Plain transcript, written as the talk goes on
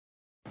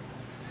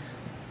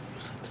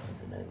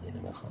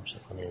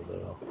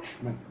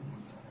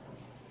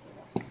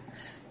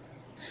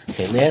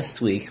Okay, last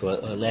week, or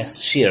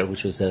last shir,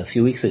 which was a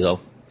few weeks ago,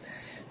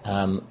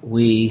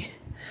 we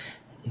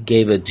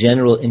gave a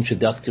general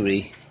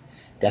introductory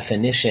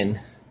definition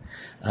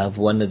of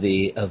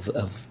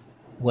of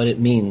what it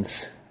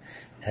means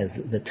as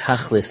the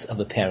tachlis of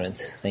a parent.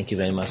 Thank you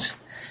very much.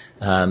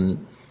 Dehainu,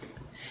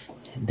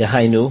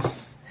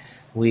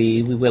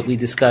 we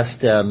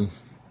discussed the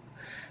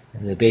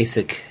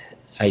basic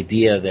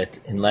idea that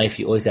in life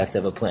you always have to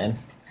have a plan.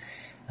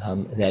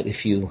 That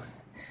if you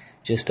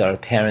just are a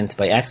parent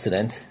by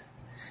accident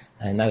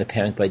and not a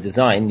parent by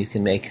design, you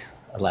can make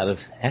a lot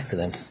of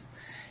accidents,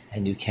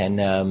 and you can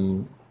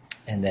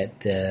and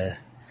that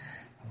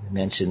we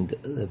mentioned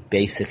the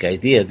basic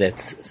idea that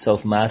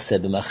sof maaseh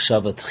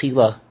b'machshava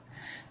tchila,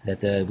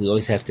 that we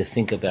always have to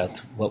think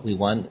about what we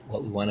want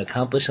to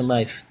accomplish in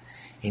life.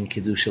 In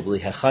kedusha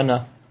b'li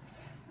hachana,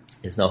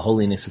 there's no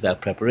holiness without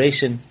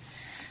preparation.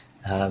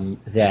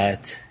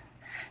 That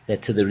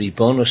to the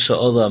Ribono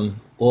Sha'olam,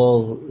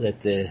 all that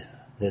the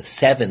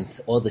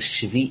seventh, all the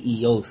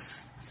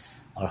Shvi'iyos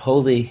are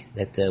holy.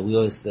 That we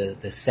always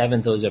the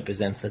seventh always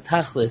represents the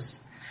Tachlis,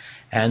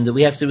 and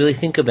we have to really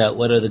think about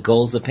what are the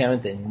goals of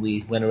parenting.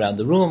 We went around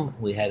the room.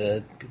 We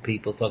had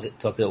people talk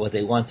about what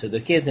they want for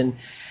their kids, and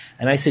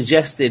I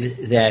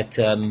suggested that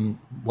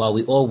while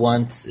we all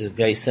want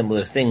very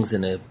similar things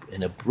in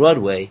a broad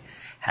way.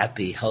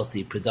 Happy,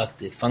 healthy,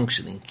 productive,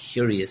 functioning,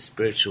 curious,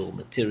 spiritual,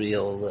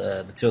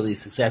 materially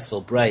successful,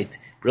 bright,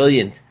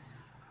 brilliant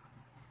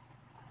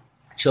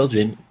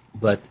children.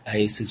 But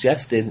I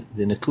suggested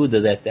the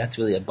nakuda that's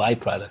really a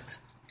byproduct.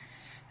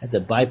 That's a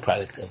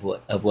byproduct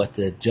of what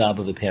the job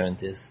of a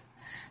parent is.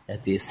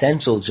 That the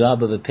essential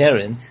job of a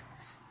parent,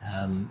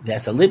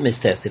 that's a litmus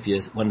test if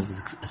one is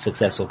a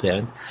successful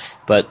parent.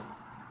 But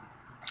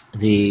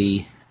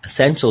the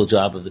essential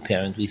job of the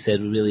parent, we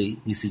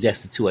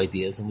suggested two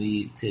ideas, and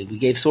we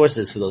gave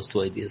sources for those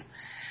two ideas.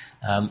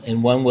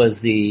 And one was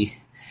the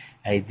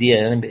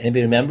idea.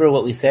 Anybody remember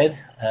what we said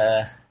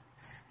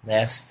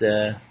last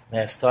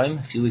time,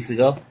 a few weeks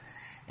ago?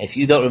 If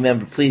you don't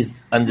remember, please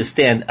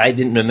understand. I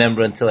didn't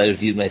remember until I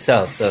reviewed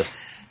myself. So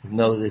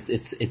no,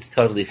 it's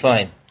totally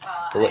fine. I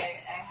have a little.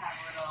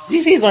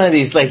 She's one of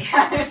these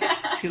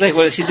she's like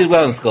she did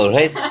well in school,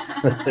 right?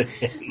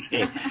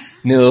 Okay.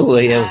 No,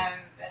 yeah.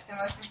 The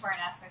most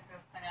important aspect of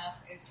Panuch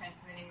is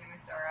transmitting the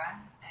Masorah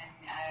and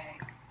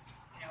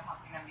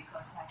helping them be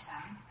close to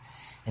Hashem.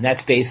 And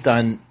that's based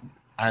on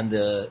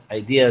the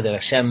idea that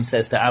Hashem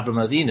says to Avram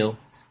Avinu.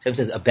 Hashem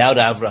says about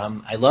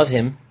Avraham, I love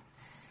him,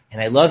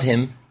 and I love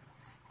him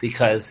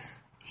because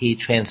he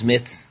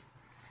transmits,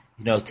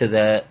 to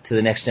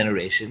the next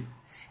generation.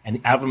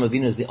 And Avram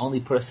Avinu is the only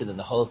person in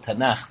the whole of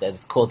Tanakh that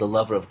is called the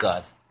lover of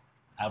God.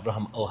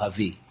 Avraham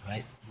Ohavi,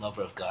 right?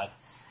 Lover of God.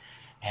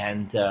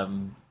 And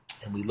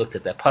we looked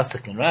at that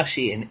pasuk in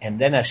Rashi, and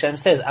then Hashem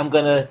says, I'm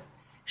going to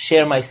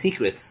share my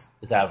secrets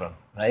with Avram,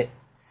 right?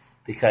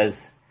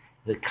 Because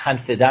the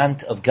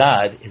confidant of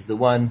God is the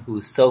one who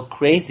is so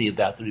crazy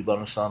about the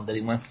Ribono Shalom that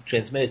he wants to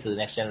transmit it to the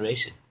next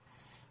generation.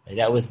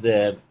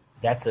 Right?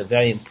 That's a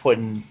very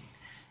important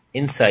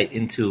insight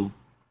into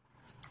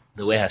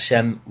the way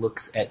Hashem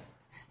looks at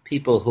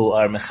people who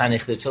are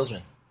mechanech their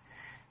children.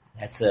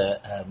 That's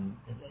a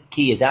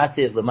ki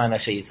yadativ leman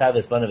asher yitzav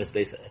es banav es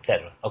beis,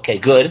 etc. Okay,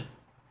 good.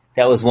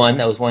 That was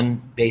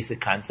one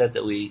basic concept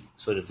that we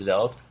sort of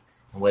developed.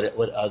 And what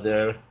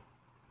other?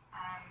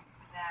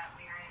 That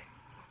we are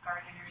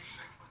gardeners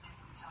for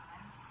children's and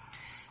children's.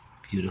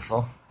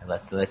 Beautiful. And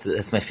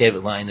that's my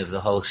favorite line of the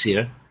whole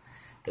shir.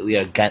 That we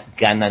are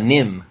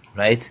gananim,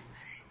 right?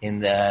 In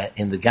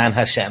the Gan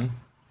Hashem,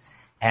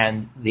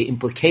 and the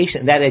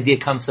implication that idea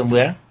comes from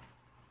where?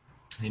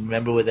 You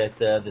remember where that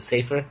the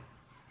sefer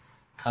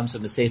comes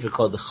from? A sefer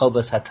called the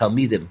Chovas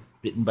HaTalmidim,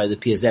 written by the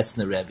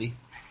Piazetzner Rabbi.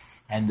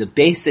 And the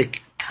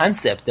basic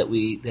concept that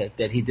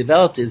he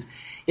developed is,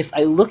 if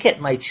I look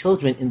at my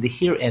children in the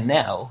here and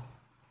now,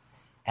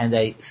 and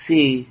I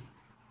see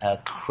a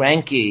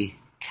cranky,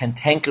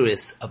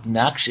 cantankerous,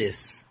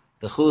 obnoxious,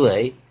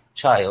 v'chulei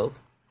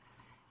child,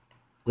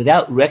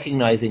 without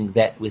recognizing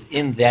that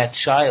within that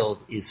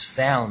child is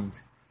found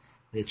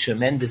the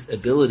tremendous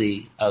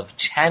ability of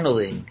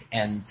channeling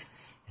and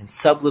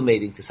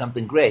sublimating to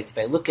something great. If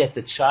I look at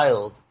the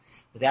child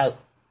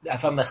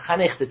if I'm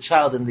mechanech the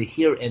child in the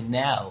here and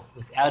now,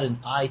 without an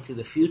eye to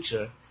the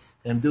future,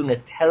 then I'm doing a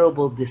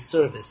terrible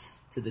disservice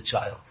to the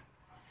child.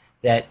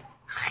 That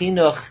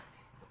chinuch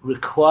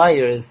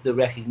requires the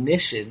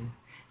recognition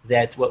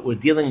that what we're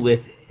dealing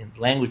with in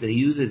the language that he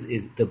uses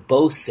is the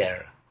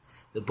boser.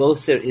 The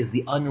boser is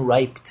the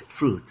unripe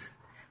fruit,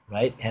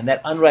 right? And that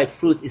unripe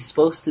fruit is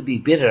supposed to be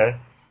bitter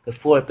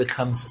before it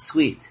becomes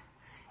sweet.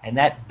 And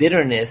that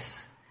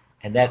bitterness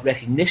and that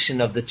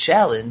recognition of the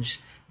challenge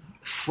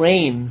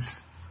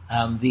frames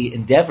the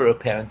endeavor of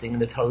parenting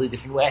in a totally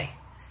different way.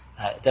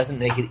 It doesn't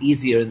make it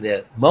easier in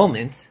the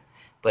moment,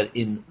 but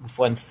if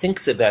one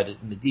thinks about it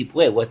in a deep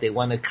way, what they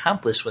want to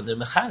accomplish when they're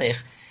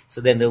mechanech,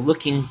 so then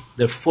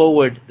they're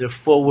forward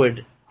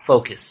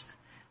focused.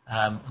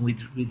 And we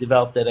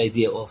developed that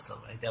idea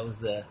also, right? That was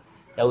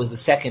the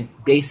second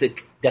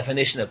basic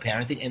definition of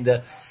parenting, and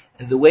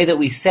the way that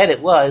we said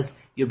it was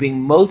you're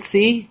being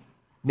motzi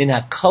min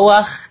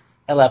hakoach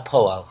el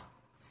hapoal.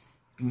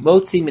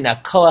 Motzi min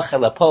hakoach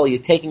el hapoal. You're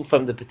taking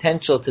from the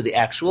potential to the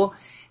actual,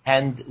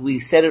 and we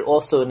said it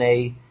also in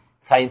a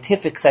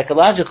scientific,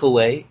 psychological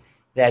way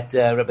that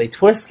Rabbi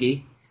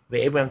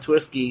Abraham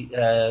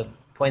Twersky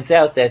points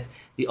out that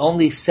the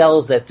only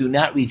cells that do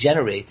not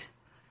regenerate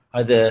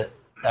are the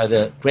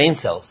brain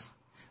cells.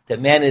 That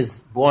man is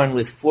born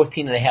with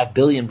 14.5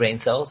 billion brain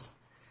cells,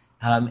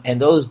 and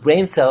those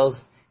brain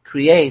cells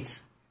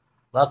create.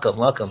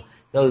 Welcome.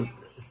 Those.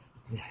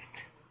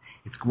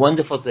 It's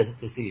wonderful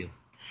to see you,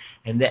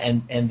 and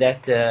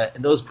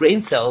those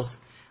brain cells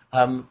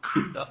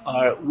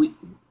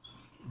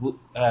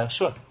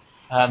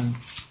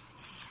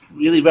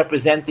really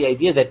represent the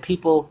idea that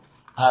people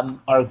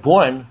are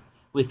born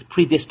with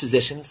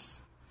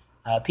predispositions.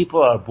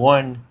 People are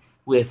born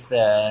with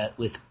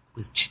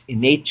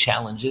innate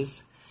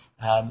challenges,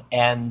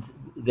 and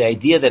the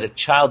idea that a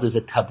child is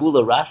a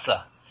tabula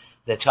rasa,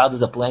 that a child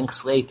is a blank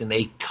slate, and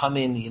they come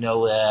in,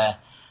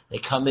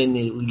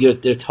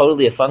 they're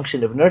totally a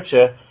function of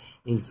nurture,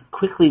 is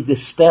quickly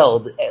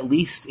dispelled, at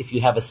least if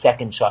you have a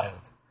second child,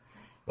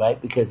 right?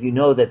 Because you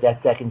know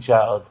that second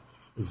child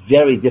is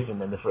very different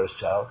than the first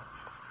child.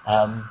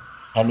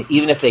 And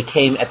even if they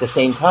came at the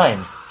same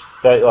time,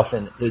 very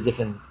often they're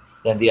different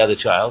than the other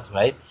child,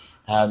 right?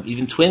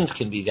 Even twins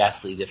can be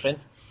vastly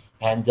different.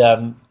 And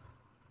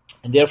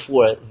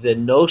therefore, the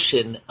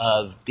notion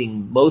of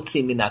being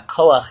motzi min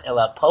hakoach el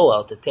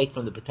hapoal, to take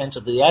from the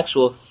potential to the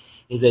actual,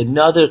 is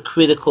another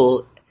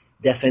critical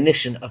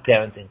definition of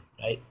parenting,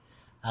 right?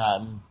 I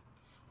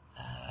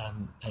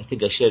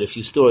think I shared a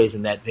few stories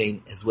in that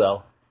vein as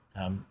well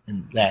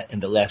in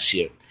the last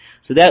year.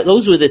 So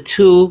those were the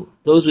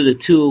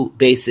two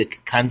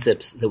basic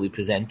concepts that we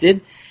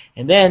presented,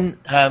 and then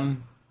I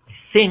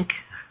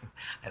think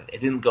I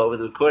didn't go over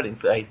the recording,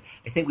 so I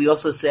think we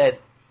also said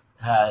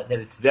that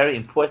it's very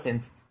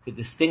important to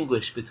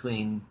distinguish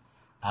between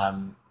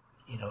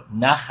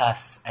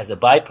nachas as a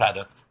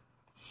byproduct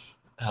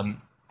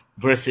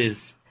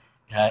versus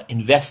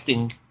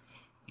investing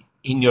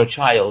in your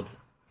child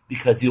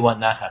because you want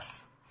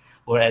nachas,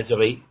 or as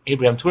Rabbi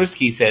Abraham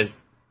Twersky says,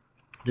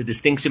 the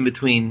distinction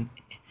between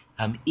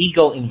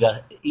ego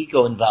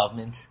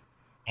involvement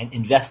and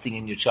investing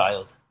in your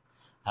child.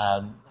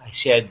 I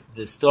shared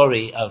the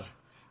story of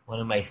one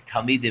of my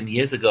talmidim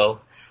years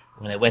ago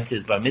when I went to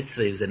his bar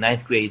mitzvah. He was a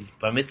 9th grade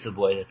bar mitzvah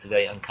boy. That's a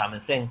very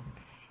uncommon thing.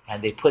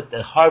 And they put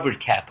the Harvard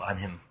cap on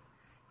him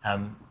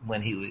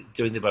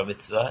during the bar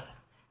mitzvah.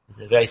 It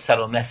was a very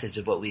subtle message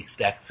of what we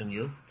expect from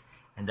you.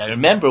 And I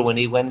remember when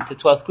he went into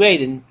 12th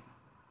grade and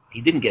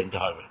he didn't get into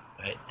Harvard,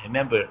 right? I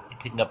remember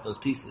picking up those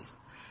pieces.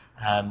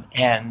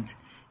 And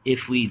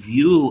if we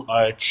view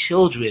our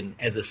children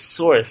as a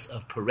source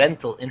of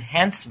parental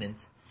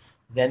enhancement,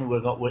 then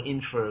we're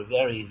in for a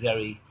very,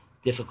 very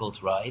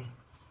difficult ride.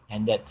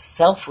 And that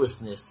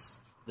selflessness,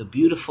 the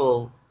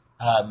beautiful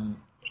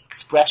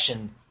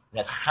expression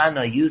that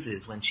Chana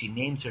uses when she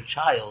names her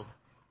child,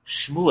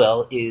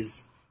 Shmuel,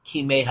 is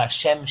Ki me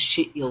Hashem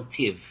she'il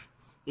tiv.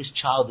 This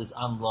child is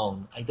on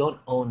loan. I don't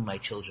own my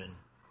children.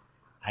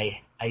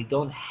 I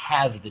don't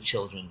have the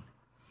children.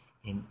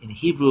 In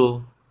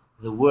Hebrew,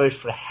 the word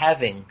for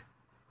having,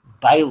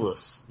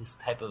 bailus, this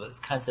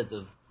concept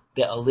of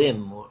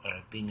be'alim, or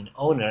being an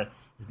owner,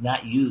 is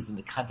not used in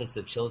the context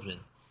of children.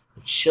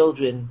 The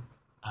children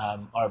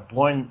are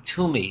born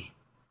to me.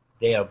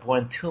 They are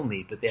born to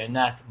me, but they are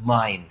not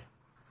mine.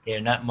 They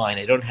are not mine.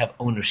 I don't have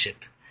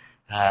ownership.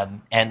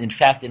 And in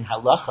fact, in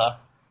halacha,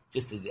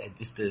 just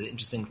an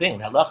interesting thing,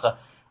 in halacha,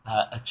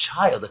 a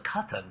child, a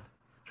katan,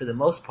 for the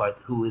most part,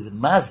 who is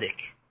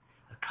mazik,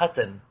 a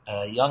katan,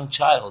 a young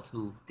child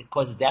who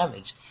causes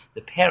damage,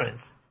 the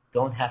parents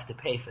don't have to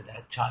pay for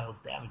that child's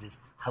damages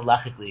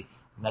halachically.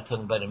 I'm not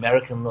talking about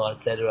American law,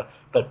 etc.,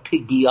 but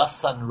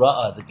pigiyasan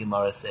ra'a, the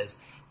Gemara says,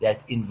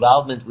 that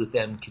involvement with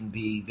them can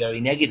be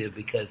very negative,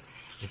 because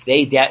if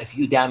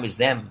you damage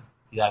them,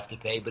 you have to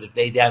pay, but if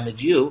they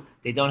damage you,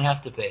 they don't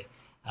have to pay.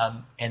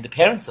 And the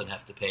parents don't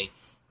have to pay.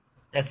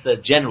 That's a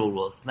general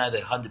rule. It's not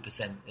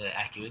 100%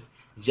 accurate.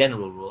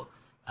 General rule.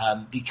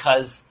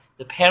 Because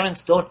the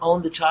parents don't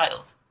own the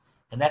child.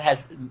 And that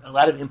has a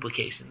lot of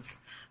implications.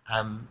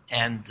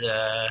 And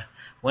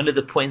one of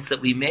the points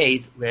that we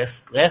made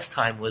last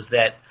time was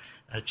that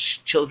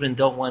children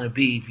don't want to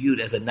be viewed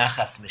as a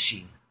nachas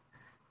machine.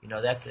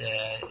 That's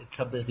it's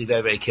something to be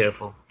very, very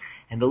careful.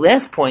 And the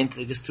last point,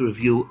 just to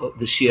review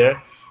the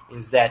shir,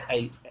 is that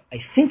I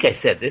think I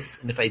said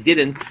this, and if I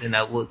didn't, then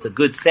it's a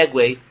good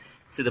segue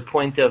to the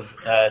point of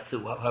to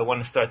how I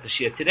want to start the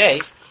shir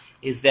today,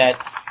 is that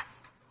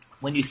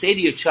when you say to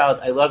your child,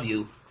 "I love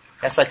you,"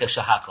 that's like a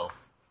shahakol.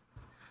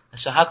 A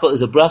shahakol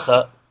is a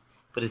bracha,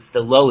 but it's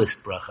the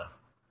lowest bracha.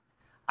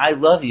 "I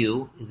love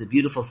you" is a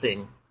beautiful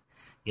thing.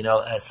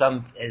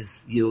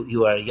 As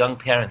you are young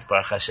parents,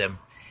 Baruch Hashem,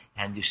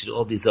 and you should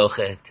all be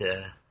zocheh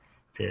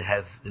to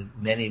have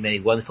many, many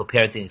wonderful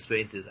parenting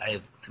experiences. I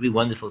have 3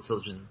 wonderful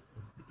children,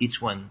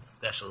 each one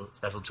special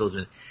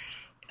children.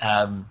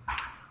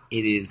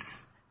 It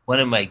is one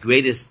of my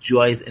greatest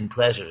joys and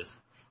pleasures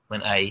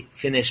when I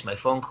finish my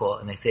phone call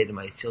and I say to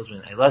my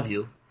children, I love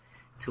you,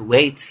 to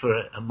wait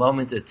for a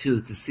moment or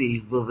two to see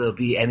will there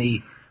be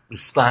any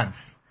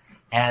response.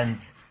 And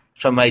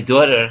from my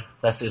daughter,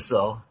 bless her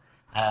soul,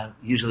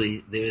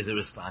 usually there is a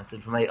response.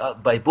 And from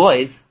my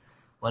boys,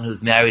 one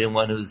who's married and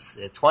one who's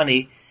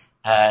 20,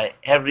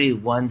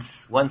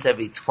 once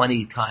every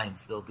 20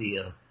 times there'll be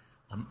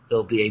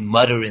a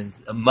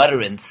mutterance.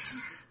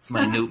 It's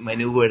my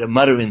new word, a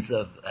mutterance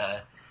of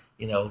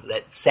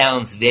that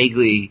sounds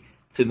vaguely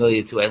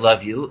familiar to I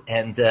love you.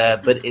 And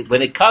but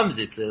when it comes,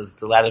 it's a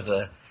lot of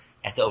I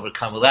have to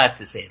overcome a lot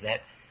to say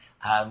that.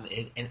 And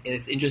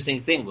it's an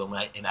interesting thing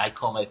when I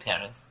call my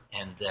parents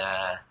and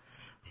I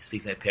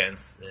speak to my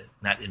parents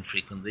not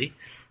infrequently.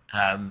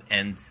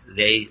 And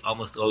they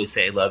almost always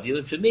say I love you.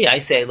 And for me, I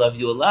say I love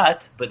you a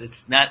lot, but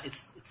it's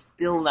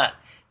still not,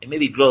 and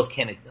maybe girls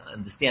can't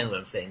understand what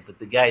I'm saying, but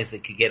the guys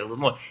that could get a little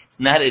more, it's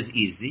not as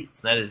easy.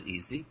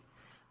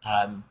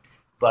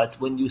 But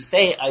when you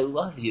say I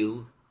love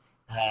you,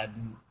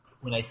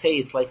 when I say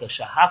it's like a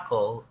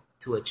shahakol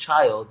to a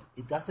child,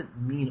 it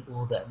doesn't mean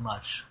all that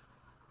much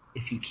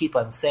if you keep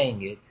on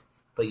saying it,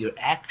 but your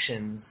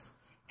actions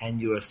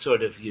and your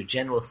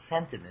general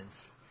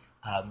sentiments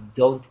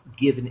don't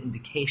give an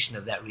indication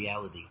of that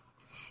reality.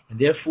 And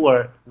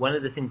therefore, one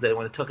of the things that I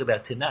want to talk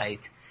about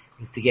tonight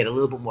is to get a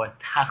little bit more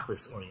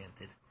tachlis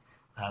oriented.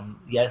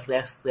 Yes,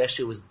 last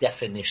year was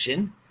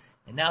definition,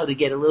 and now to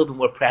get a little bit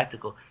more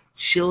practical.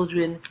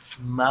 Children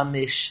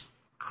mamish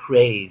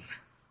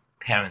crave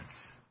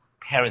parents,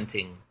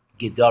 parenting,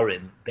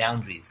 gedorim,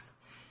 boundaries.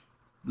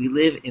 We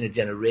live in a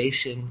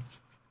generation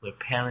where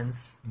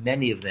parents,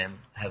 many of them,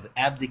 have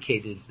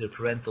abdicated their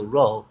parental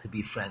role to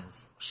be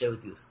friends. I'll share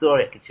with you a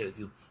story. I could share with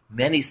you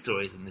many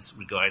stories in this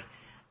regard.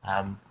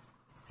 I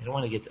don't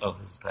want to get to...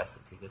 this is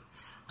plastic. Okay, good.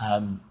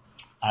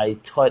 I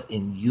taught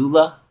in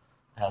Eula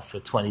for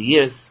 20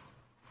 years.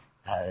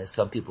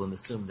 Some people in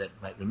this room that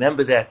might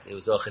remember that. It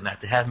was okay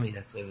not to have me.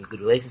 That's why we have a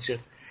good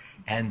relationship.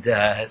 And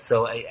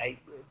so I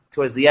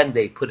towards the end,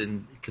 they put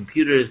in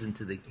computers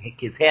into the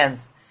kids'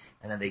 hands,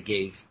 and then they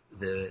gave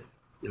the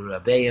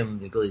Rabbeim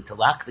the ability to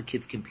lock the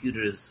kids'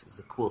 computers. It's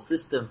a cool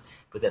system,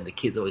 but then the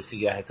kids always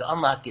figure out how to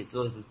unlock it.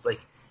 So it's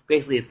like,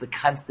 basically it's the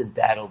constant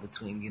battle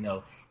between,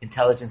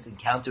 intelligence and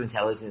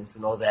counterintelligence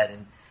and all that,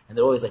 and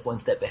they're always like one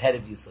step ahead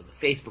of you. So the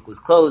Facebook was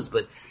closed,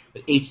 but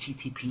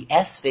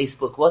HTTPS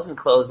Facebook wasn't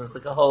closed, and it's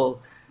like a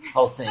whole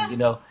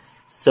thing,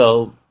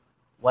 So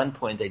one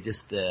point I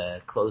just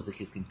closed the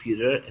kid's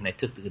computer, and I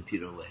took the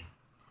computer away.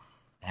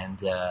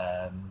 And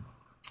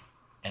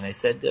I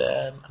said,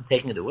 I'm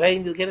taking it away,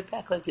 and you'll get it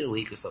back like in a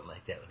week or something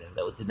like that. Whatever.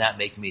 That did not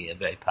make me a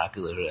very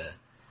popular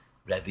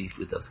Rabbi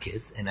with those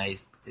kids. And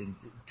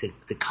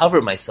to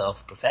cover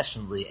myself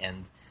professionally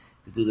and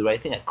to do the right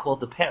thing, I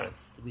called the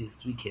parents. There were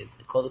 3 kids.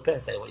 I called the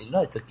parents. I said,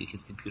 well, I took your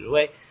kid's computer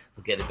away.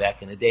 We'll get it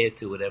back in a day or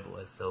 2, whatever it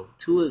was. So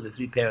 2 of the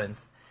 3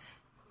 parents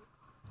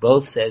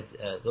both said,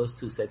 those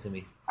 2 said to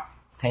me,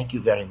 thank you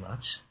very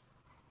much.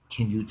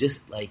 Can you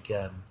just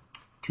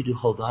could you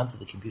hold on to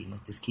the computer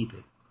and just keep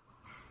it?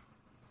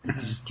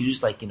 Could you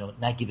just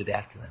not give it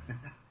back to them?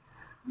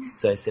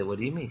 So I said, what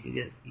do you mean?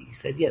 He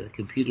said, the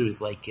computer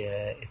is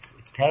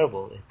it's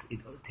terrible. It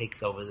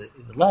takes over the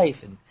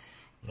life, and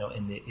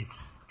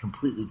it's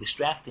completely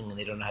distracting, and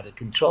they don't know how to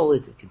control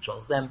it. It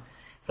controls them.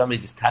 Somebody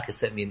just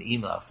sent me an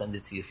email. I'll send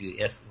it to you if you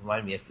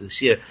remind me after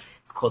this year.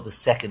 It's called The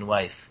Second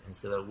Wife. And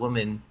so a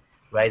woman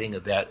writing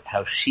about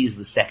how she's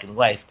the second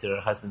wife to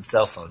her husband's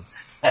cell phone.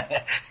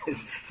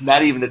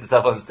 Not even that the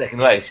cell phone's the second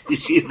wife.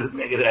 She's the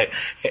second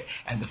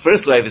wife. And the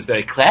first wife is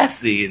very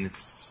classy, and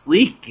it's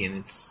sleek, and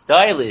it's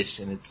stylish,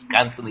 and it's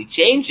constantly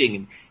changing,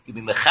 and you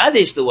can be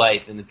mechadish the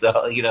wife, and it's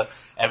all,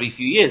 every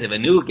few years, get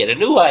a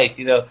new wife,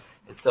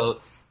 And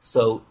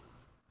so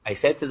I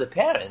said to the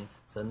parent,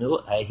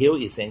 I hear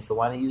what you're saying, so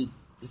why don't you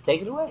just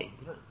take it away?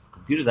 The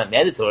computer's not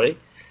mandatory.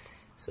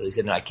 So he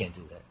said, no, I can't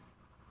do that.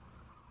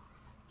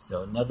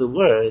 So in other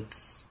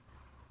words,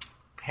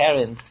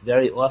 parents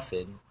very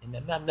often, and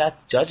I'm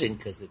not judging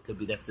because it could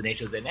be that's the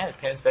nature of the dynamic,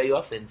 parents very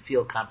often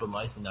feel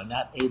compromised and are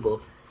not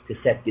able to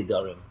set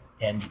gedorim.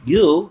 And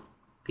you,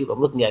 people I'm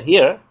looking at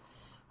here,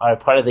 are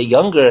part of the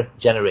younger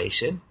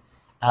generation,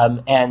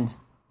 and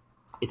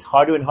it's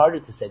harder and harder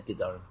to set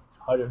gedorim. It's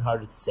harder and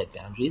harder to set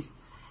boundaries,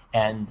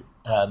 and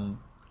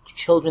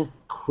children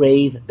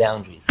crave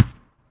boundaries.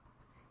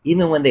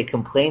 Even when they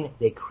complain,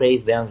 they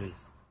crave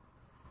boundaries.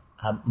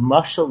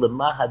 Mashal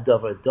lemaha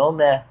davar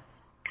domeh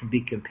can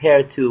be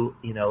compared to,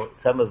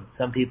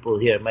 some people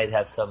here might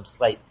have some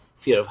slight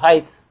fear of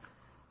heights,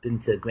 been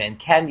to Grand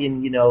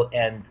Canyon,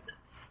 and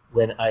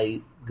when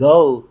I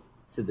go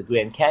to the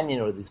Grand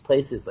Canyon or these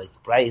places like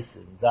Bryce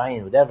and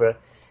Zion, whatever,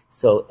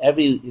 so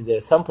there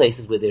are some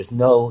places where there's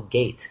no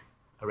gate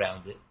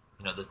around it,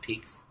 the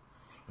peaks,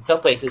 and some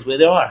places where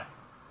there are.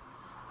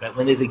 Right?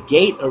 When there's a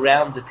gate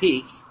around the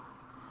peak,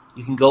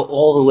 you can go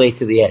all the way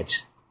to the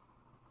edge.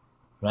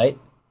 right?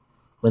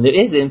 When there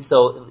isn't,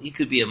 so you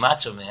could be a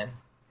macho man,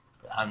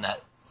 but I'm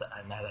not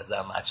as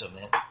a macho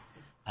man.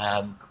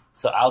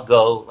 So I'll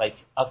go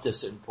like up to a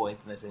certain point,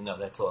 and I say, no,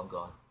 that's all I'm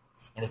going.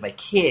 And if my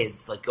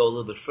kids like go a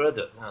little bit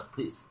further, no,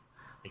 please,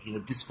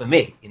 like just for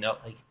me,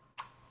 like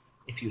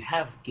if you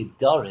have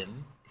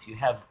gedarim, if you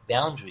have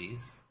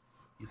boundaries,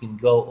 you can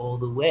go all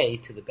the way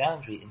to the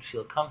boundary and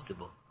feel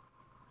comfortable.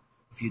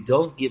 If you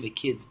don't give a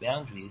kid's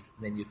boundaries,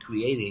 then you're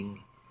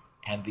creating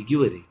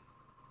ambiguity,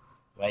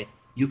 right?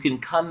 You can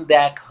come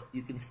back,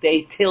 you can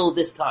stay till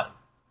this time.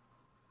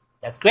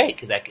 That's great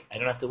because I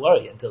don't have to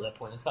worry until that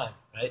point in time,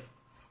 right?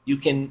 You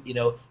can, you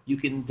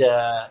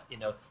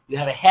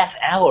have a half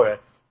hour,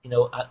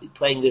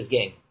 playing this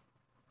game.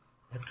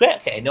 That's great.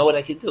 Okay, I know what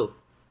I can do.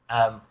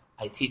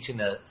 I teach in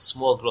a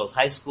small girls'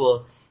 high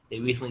school. They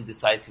recently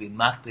decided to be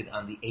makbid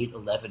on the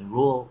 8:11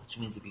 rule, which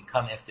means if you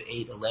come after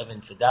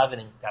 8:11 for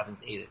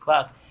davening's 8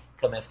 o'clock,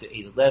 come after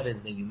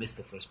 8:11, then you miss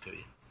the first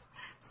period.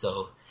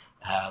 So,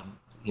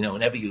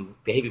 whenever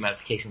behavior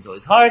modification is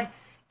always hard.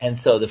 And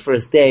so the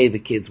first day, the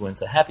kids weren't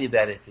so happy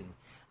about it. And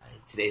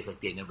today's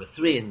like day number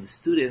 3, and the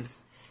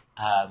students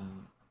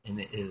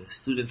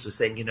were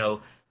saying,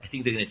 I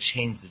think they're going to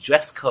change the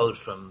dress code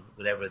from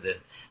whatever the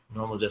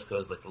normal dress code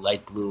is, like the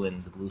light blue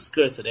and the blue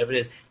skirts, whatever it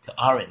is, to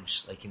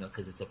orange,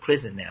 because it's a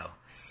prison now.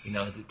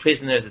 The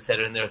prisoners,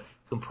 etc., and they're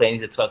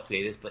complaining to 12th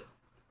graders. But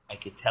I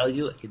could tell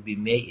you, I could be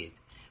made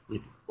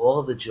with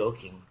all the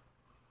joking.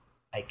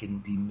 I can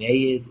be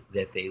made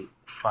that they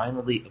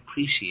finally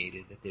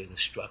appreciated that there's a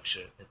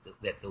structure,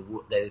 that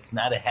it's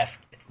not a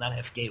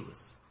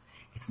hefkerus.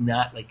 It's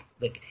not like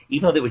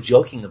even though they were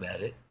joking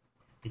about it,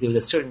 there was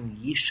a certain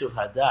yishuv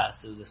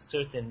hadas. There was a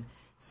certain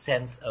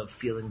sense of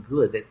feeling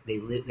good that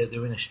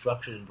they're in a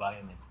structured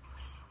environment.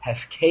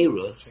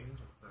 Hefkerus,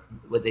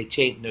 what they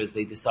changed is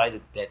they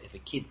decided that if a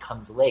kid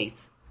comes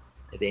late,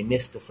 that they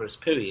missed the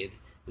first period,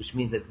 which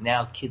means that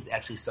now kids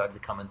actually started to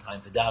come on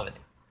time for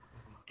davening.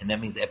 And that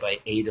means that by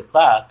 8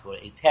 o'clock or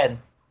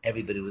 8:10,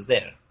 everybody was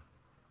there,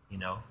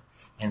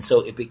 And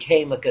so it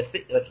became like a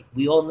thing. Like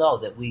we all know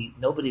that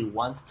nobody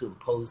wants to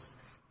impose.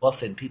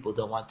 Often people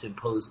don't want to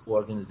impose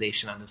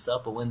organization on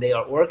themselves, but when they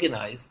are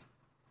organized,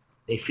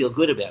 they feel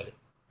good about it.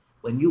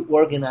 When you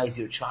organize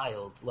your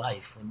child's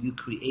life, when you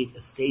create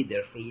a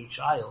seder for your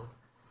child,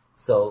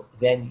 so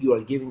then you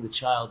are giving the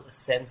child a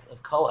sense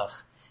of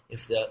koach.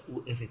 If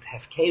it's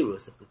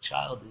hefkerus, if the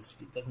child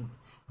doesn't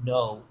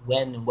know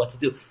when and what to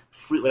do,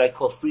 what I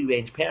call free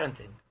range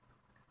parenting,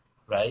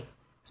 right?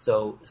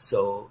 So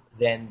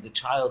then the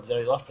child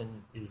very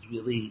often is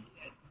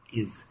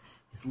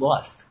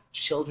lost.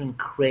 Children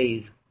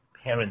crave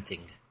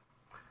parenting.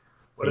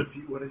 What if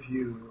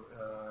you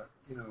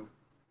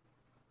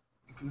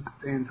you can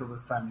stay until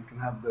this time, you can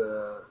have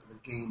the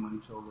game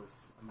until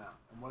this amount,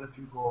 and what if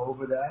you go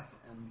over that?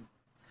 And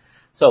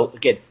so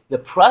again, the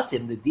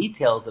pratim, the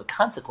details of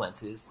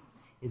consequences,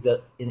 is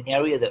an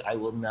area that I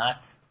will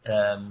not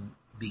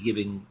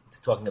be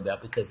talking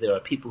about because there are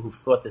people who've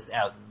thought this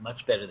out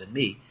much better than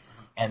me.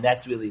 And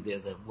that's really,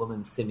 there's a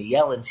woman, Simi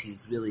Yellen,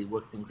 she's really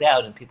worked things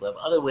out, and people have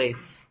other ways.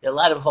 There are a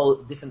lot of whole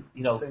different,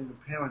 saying the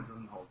parent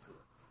doesn't hold to it.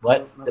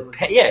 What?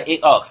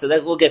 So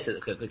that we'll get to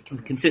the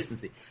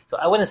consistency. So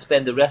I want to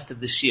spend the rest of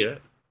this year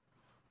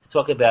to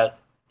talk about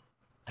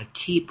a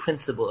key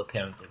principle of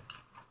parenting.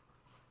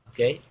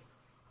 Okay?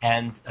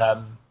 And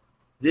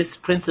this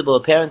principle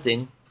of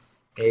parenting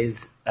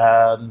is,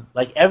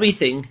 like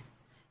everything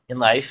in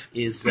life,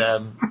 is,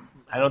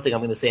 I don't think I'm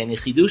going to say any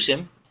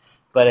chidushim,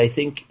 but I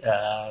think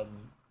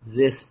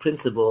this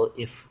principle,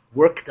 if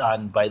worked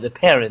on by the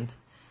parent,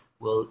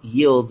 will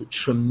yield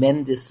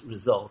tremendous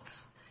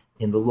results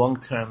in the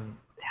long-term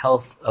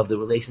health of the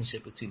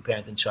relationship between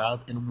parent and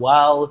child. And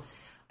while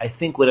I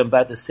think what I'm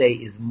about to say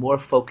is more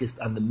focused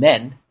on the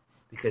men,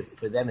 because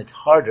for them it's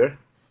harder,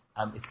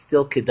 it's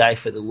still kedai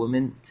for the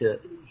women to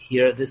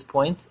hear this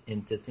point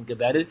and to think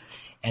about it.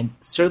 And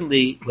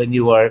certainly when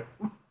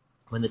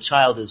the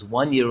child is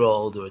 1 year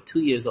old or 2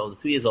 years old or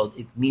 3 years old,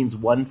 it means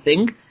one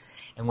thing.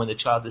 And when the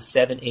child is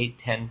 7, 8,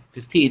 10,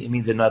 15, it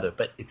means another.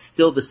 But it's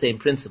still the same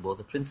principle.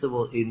 The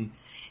principle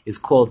is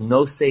called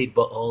Nosei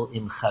ba'ol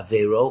im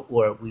chavero,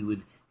 or we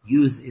would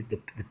use it,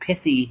 the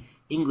pithy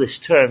English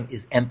term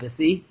is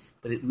empathy,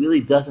 but it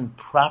really doesn't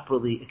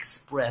properly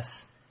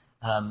express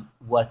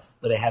what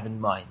I have in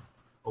mind,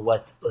 or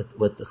what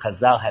the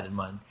Chazal had in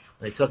mind.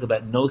 When I talk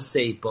about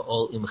Nosei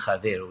ba'ol im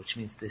chavero, which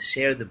means to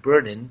share the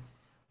burden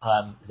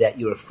that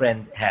your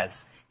friend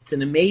has. It's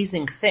an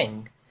amazing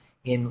thing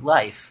in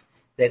life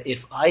that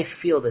if I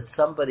feel that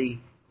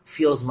somebody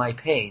feels my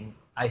pain,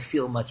 I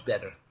feel much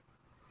better.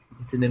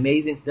 It's an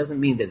amazing, it doesn't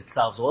mean that it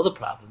solves all the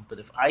problems, but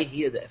if I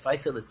feel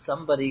that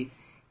somebody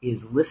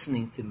is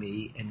listening to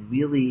me and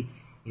really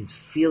is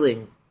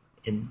feeling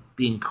and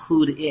being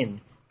clued in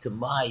to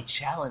my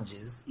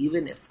challenges,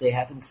 even if they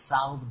haven't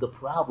solved the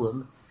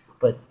problem,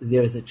 but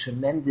there's a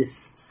tremendous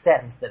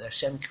sense that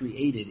Hashem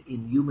created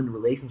in human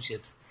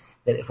relationships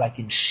that if I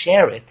can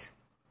share it,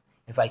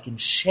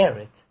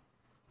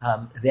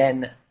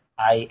 then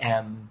I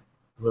am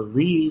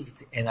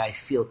relieved and I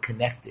feel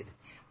connected.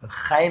 Rav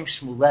Chaim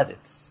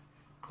Shmulevitz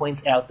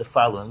points out the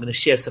following. I'm going to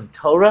share some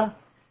Torah,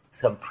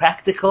 some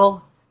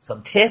practical,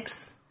 some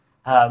tips,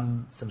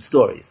 some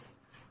stories.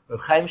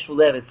 Rav Chaim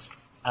Shmulevitz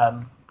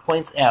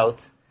points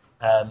out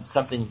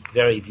something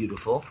very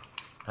beautiful.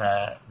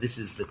 This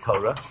is the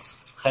Torah.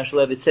 Chaim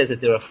Shmulevitz says that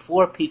there are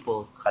 4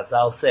 people,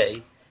 Chazal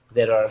say,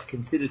 that are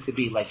considered to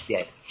be like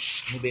dead.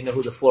 Anybody know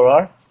who the 4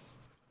 are?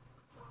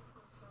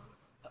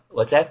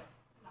 What's that?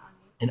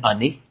 An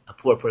ani, a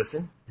poor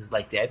person, is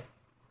like dead.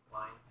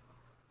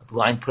 A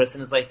blind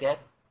person is like dead.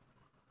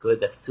 Good,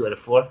 that's 2 out of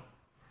 4.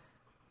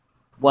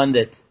 One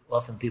that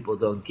often people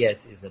don't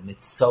get is a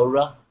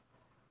mitzora,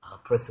 a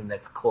person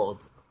that's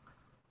called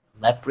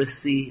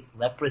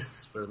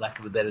leprous, for lack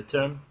of a better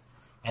term.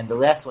 And the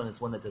last one is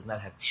one that does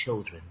not have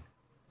children.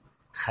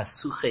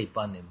 Chasuche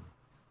banim,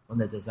 one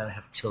that does not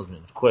have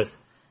children. Of course,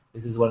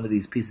 this is one of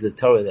these pieces of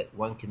Torah that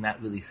one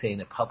cannot really say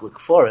in a public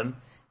forum,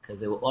 because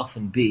they will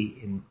often be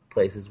in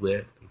places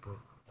where people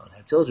don't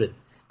have children. You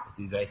have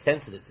to be very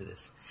sensitive to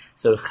this.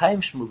 So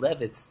Chaim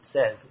Shmulevitz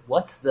says,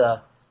 what's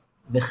the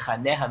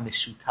mechaneha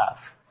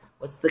mishutaf?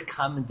 What's the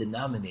common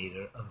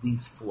denominator of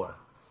these 4?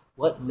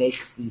 What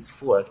makes these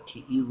 4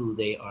 ki'ilu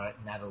they are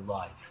not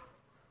alive?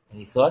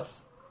 Any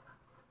thoughts?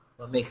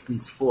 What makes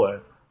these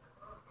 4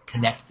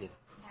 connected?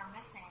 They're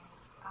missing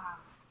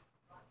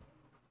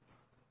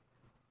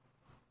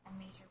a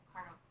major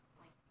part of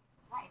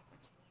life,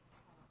 which you need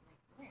to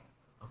live.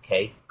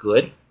 Okay,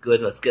 good.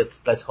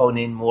 Let's hone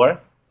in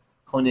more.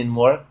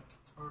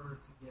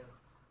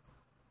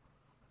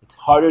 It's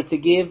harder to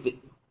give.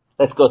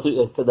 Let's go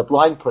through. So the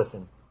blind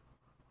person.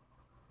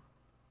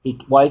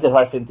 Why is it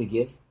hard for him to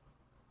give?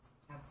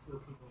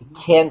 He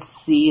can't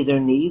see their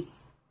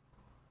needs,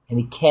 and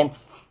he can't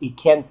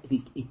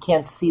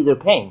see their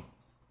pain.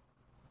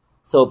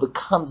 So it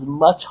becomes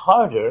much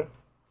harder.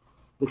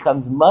 The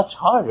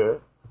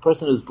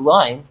person who's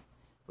blind,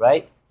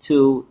 right,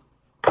 to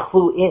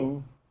clue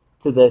in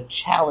to the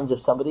challenge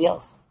of somebody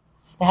else.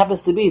 It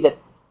happens to be that,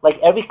 like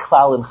every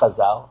klal in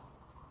Chazal,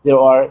 there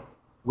are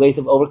ways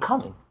of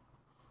overcoming.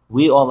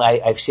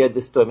 I've shared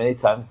this story many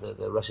times.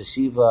 The Rosh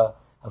Hashiva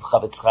of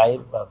Chavetz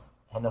Chaim, of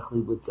Henoch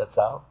Libud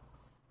Zatzal,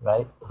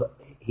 right?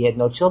 He had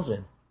no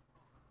children,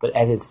 but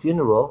at his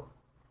funeral,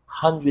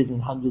 hundreds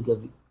and hundreds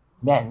of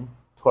men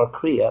tore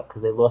kriya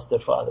because they lost their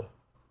father,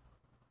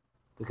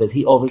 because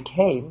he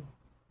overcame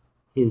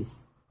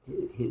his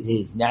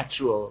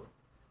natural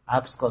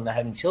obstacle of not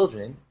having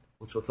children,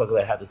 which we'll talk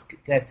about how this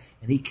connects,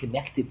 and he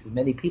connected to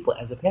many people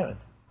as a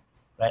parent.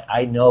 Right?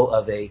 I know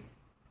of a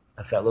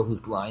fellow who's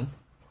blind,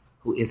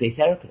 who is a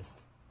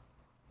therapist,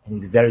 and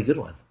he's a very good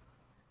one.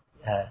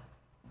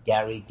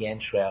 Gary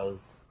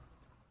Gantrow's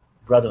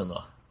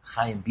brother-in-law,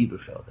 Chaim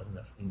Bieberfeld. I don't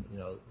know if you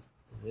know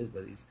who it is,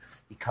 but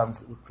he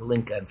comes to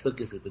link on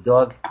Sukkot with the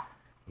dog.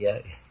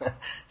 Yeah,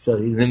 so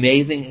he's an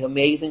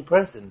amazing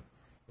person.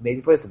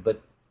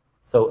 But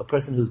so a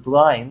person who's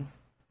blind,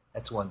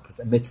 that's one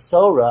person. A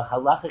mitzora,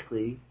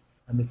 halachically,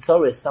 a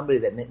mitzora is somebody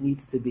that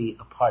needs to be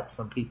apart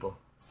from people,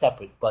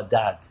 separate.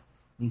 Badad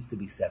needs to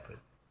be separate.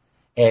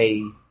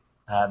 A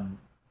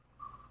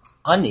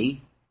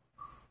ani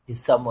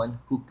is someone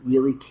who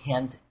really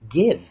can't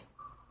give.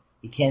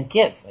 He can't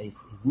give.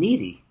 He's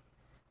needy,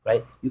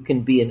 right? You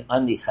can be an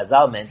ani.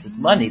 Chazal meant with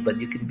money, but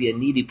you can be a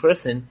needy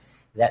person.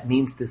 That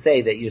means to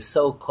say that you're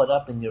so caught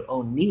up in your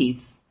own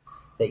needs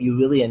that you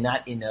really are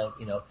not I'm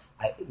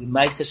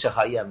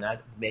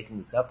not making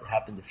this up. It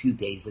happened a few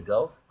days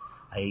ago.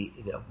 I'm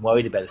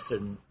worried about a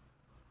certain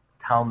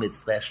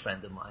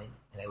Talmud/friend of mine,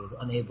 and I was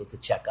unable to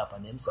check up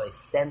on him. So I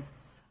sent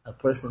a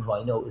person who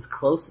I know is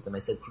close to them. I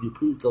said, could you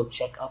please go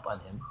check up on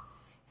him?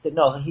 He said,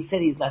 no. He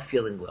said he's not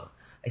feeling well.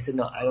 I said,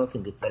 no, I don't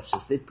think that's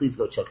just it. Please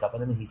go check up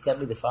on him. And he sent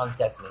me the following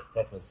text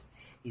message.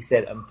 He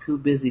said, I'm too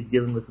busy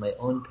dealing with my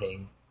own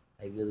pain.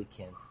 I really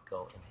can't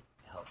go and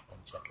help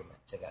and check him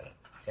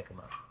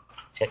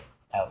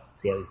out,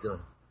 see how he's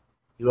doing.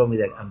 He wrote me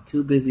that I'm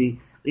too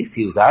busy. At least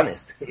he was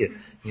honest,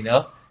 you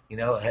know.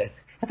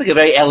 That's like a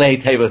very LA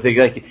type of thing.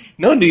 Like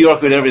no New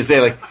Yorker would ever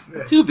say like,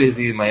 I'm too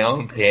busy in my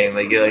own pain.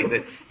 Like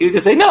he would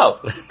just say no.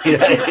 He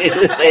would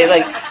say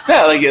like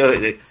no,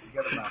 the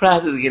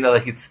process.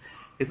 Like it's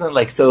not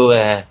like so.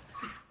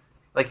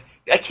 Like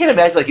I can't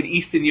imagine like an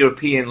Eastern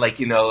European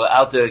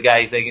out there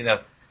guy saying I'm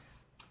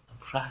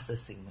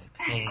processing my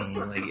pain.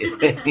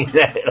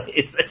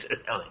 It's such an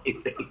LA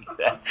thing.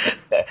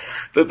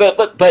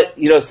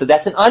 But so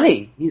that's an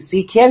ani.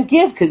 He can't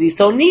give because he's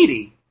so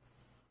needy.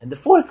 And the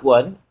fourth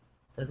one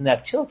doesn't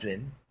have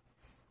children.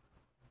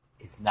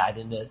 It's not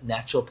in a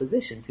natural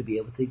position to be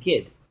able to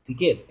give.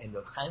 And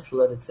Rav Chaim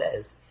Shmulevitz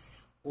says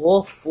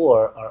all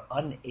 4 are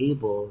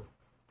unable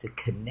to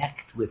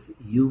connect with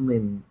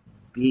human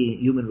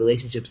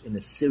relationships in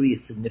a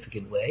serious,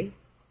 significant way,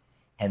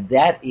 and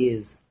that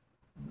is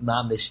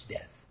mamish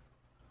death.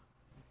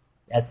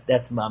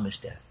 That's mamish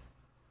death,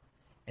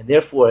 and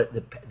therefore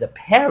the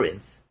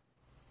parent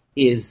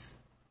is,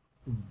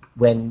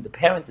 when the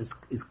parent is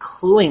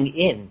cluing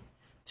in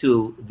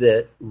to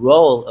the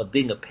role of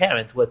being a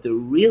parent, what they're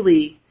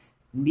really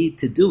need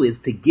to do is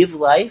to give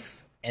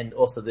life and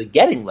also the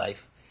getting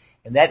life,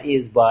 and that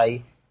is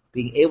by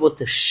being able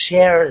to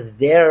share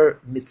their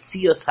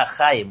mitzios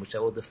hachayim, which I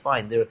will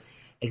define, their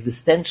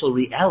existential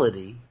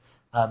reality,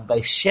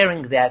 by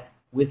sharing that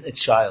with a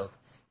child.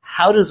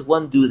 How does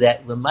one do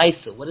that?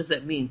 Lemaisa, what does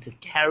that mean to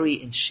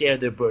carry and share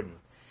their burden?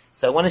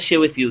 So I want to share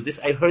with you this.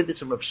 I heard this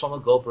from Rav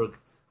Shlomo Goldberg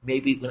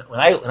maybe when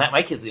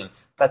my kids were young,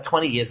 about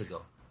 20 years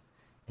ago,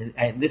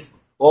 and this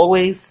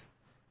always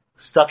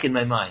stuck in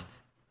my mind.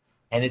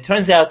 And it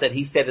turns out that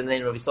he said in the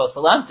name of Rabbi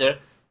Salanter,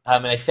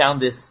 and I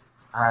found this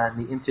on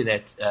the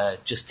internet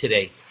just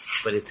today.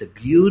 But it's a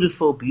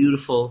beautiful,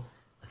 beautiful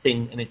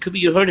thing, and it could be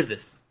you heard of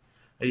this.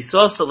 Rabbi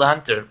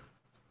Salanter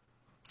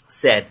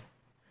said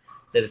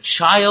that a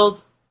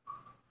child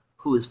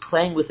who is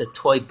playing with a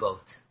toy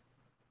boat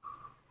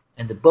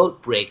and the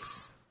boat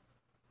breaks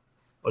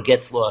or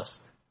gets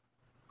lost,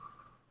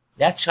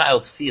 that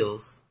child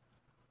feels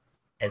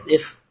as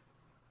if,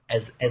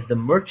 as the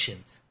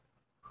merchant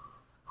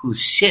whose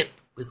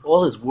ship with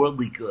all his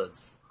worldly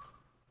goods,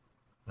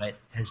 right,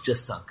 has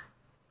just sunk.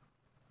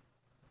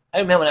 I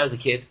remember when I was a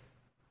kid,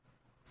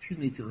 excuse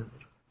me to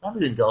not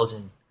to indulge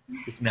in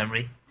this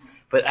memory,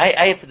 but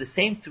I for the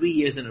same 3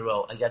 years in a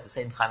row, I got the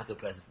same Hanukkah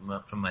present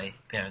from my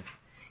parents.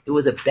 It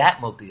was a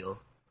Batmobile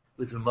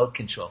with remote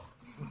control.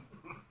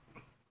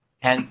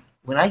 And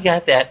when I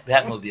got that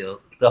Batmobile,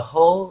 the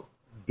whole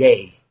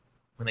day,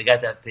 when I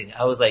got that thing,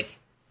 I was like,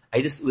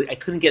 I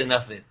couldn't get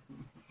enough of it.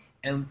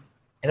 And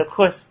of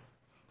course,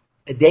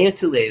 a day or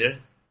two later,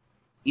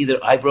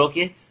 either I broke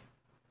it,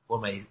 or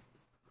my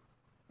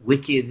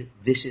wicked,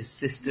 vicious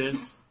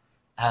sisters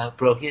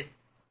broke it,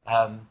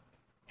 and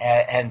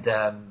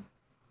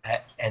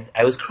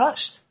I was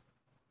crushed.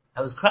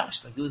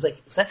 Like it was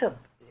like such a,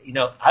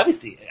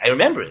 obviously I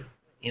remember it.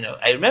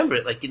 I remember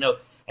it. Like I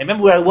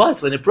remember where I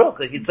was when it broke.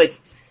 Like it's like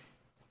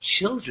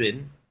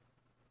children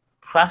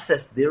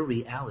process their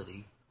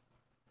reality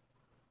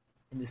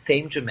in the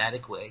same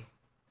dramatic way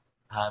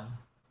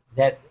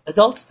that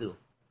adults do.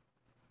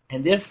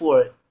 And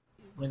therefore,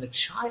 when a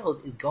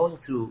child is going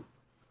through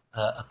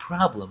a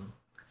problem,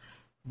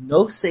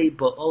 Nosei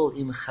ba'ol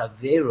im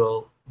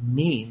chavero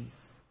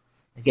means,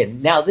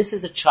 again, now this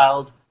is a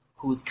child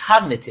who's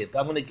cognitive.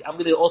 I'm going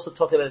to also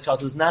talk about a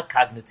child who's not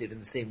cognitive in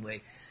the same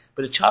way,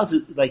 but a child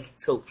who,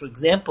 so for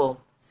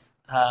example,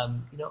 a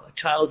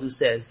child who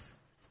says,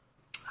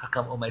 how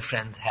come all my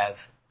friends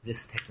have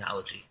this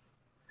technology?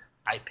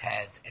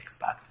 iPads,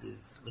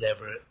 Xboxes,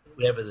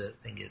 whatever the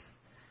thing is,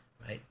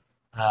 right?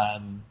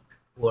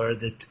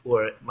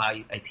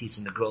 I teach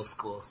in a girls'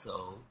 school,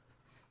 so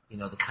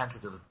the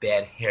concept of a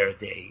bad hair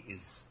day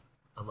is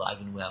alive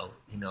and well,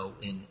 in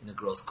a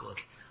girls' school.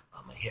 Like,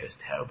 oh, my hair is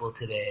terrible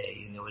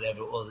today,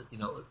 whatever.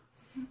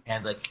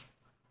 And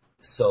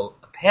so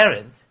a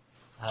parent,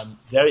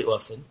 very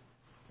often,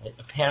 right,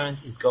 a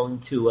parent is going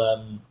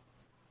to,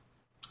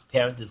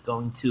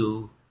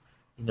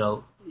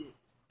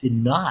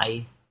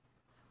 deny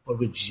or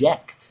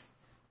reject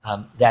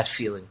that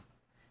feeling.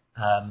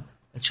 A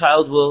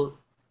parent will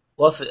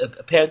often,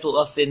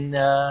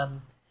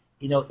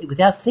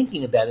 without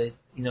thinking about it,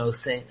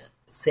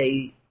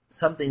 say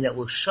something that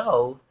will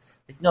show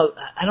that, no,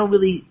 I don't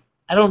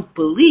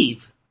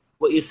believe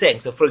what you're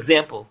saying. So, for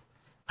example,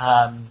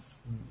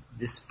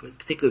 this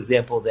particular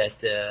example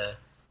that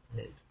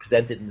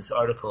presented in this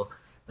article,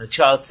 when a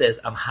child says,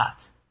 I'm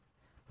hot,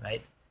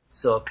 right?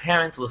 So a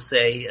parent will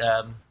say,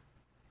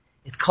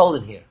 it's cold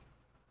in here.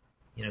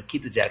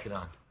 Keep the jacket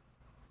on.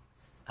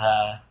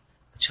 A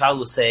child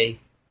will say,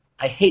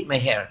 I hate my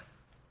hair.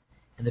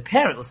 And the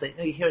parent will say,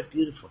 no, your hair is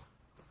beautiful.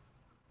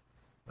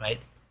 Right?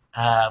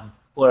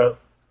 Or,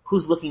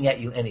 who's looking at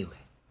you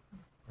anyway?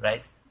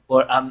 Right?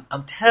 Or,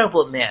 I'm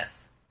terrible at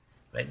math.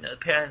 Right? And the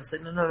parent will say,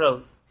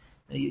 no,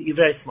 you're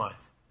very smart.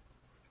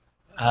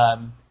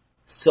 You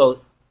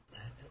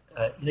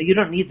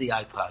don't need the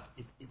iPod.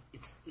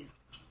 It's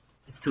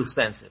too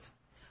expensive.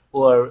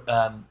 Or,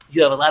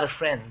 you have a lot of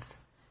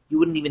friends. You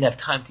wouldn't even have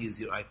time to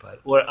use your iPod.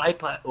 Or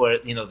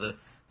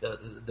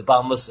the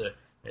Baal Musar.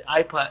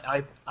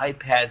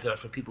 iPads are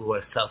for people who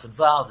are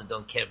self-involved and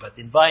don't care about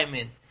the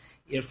environment.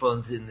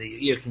 Earphones in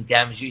the ear can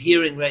damage your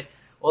hearing, right?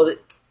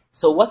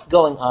 So what's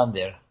going on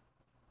there?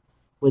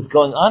 What's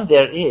going on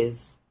there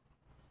is,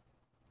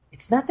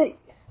 it's not that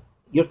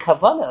your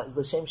kavana is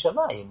l'shem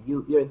shamayim.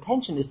 Your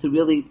intention is to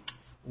really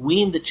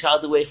wean the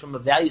child away from a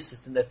value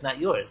system that's not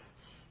yours.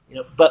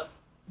 But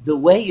the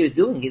way you're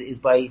doing it is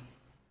by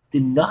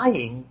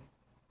denying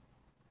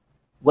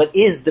what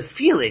is the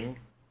feeling,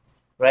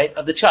 right,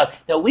 of the child.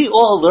 Now, we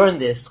all learned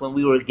this when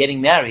we were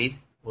getting married,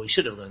 or we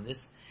should have learned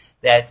this,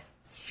 that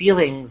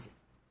feelings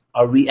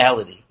are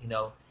reality,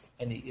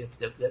 and if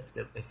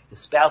the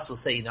spouse will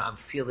say, I'm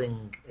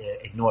feeling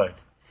ignored,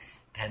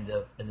 and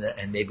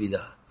maybe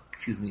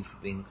excuse me for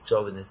being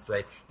chauvinist,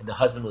 right, and the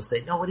husband will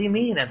say, no, what do you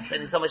mean? I'm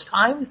spending so much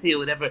time with you,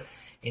 whatever,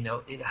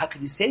 how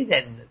could you say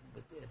that?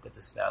 But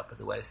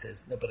the wife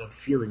says, no, but I'm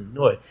feeling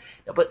ignored.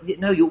 No, but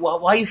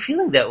why are you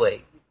feeling that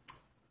way?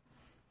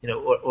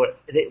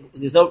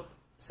 There's no.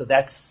 So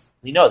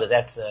we know that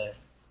that's a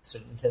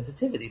certain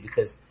insensitivity,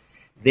 because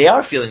they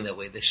are feeling that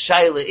way. The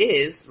shaila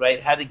is,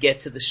 right, how to get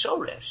to the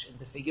shoresh and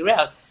to figure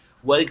out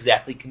what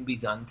exactly can be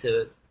done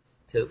to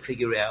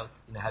figure out,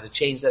 how to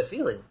change that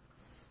feeling.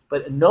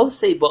 But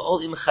nosei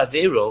ba'ol im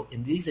chavero,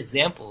 in these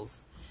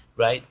examples,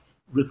 right,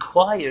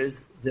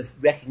 requires the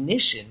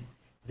recognition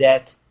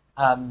that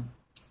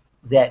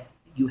that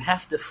you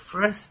have to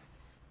first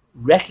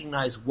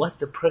recognize what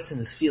the person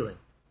is feeling.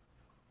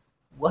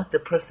 What the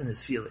person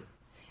is feeling.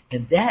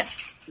 And that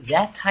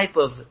type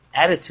of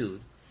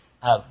attitude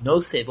of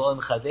nosei ba'ol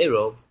im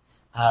chavero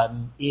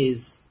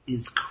is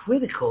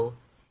critical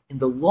in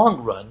the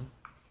long run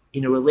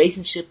in a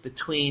relationship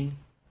between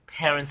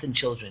parents and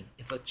children.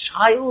 If a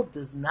child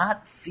does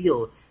not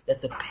feel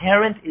that the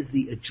parent is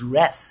the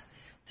address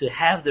to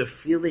have their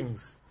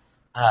feelings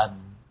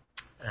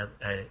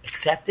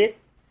accepted,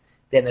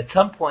 then at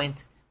some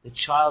point the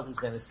child is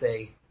going to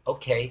say,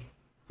 okay,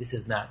 this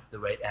is not the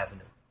right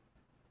avenue.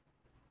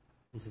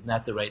 This is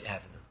not the right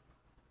avenue.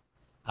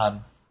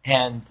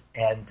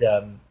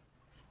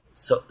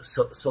 So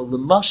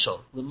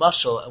l'mashal,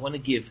 I want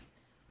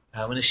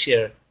to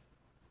share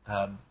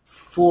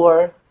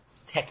 4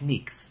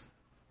 techniques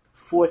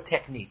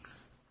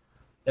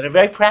that are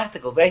very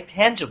practical, very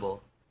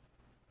tangible,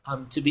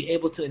 to be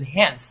able to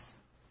enhance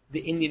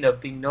the Indian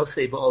of being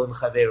nosei ba'ol im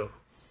chavero.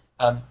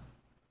 And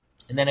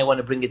then I want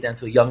to bring it down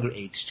to a younger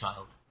age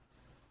child.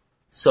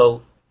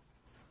 So,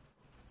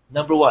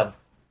 number one,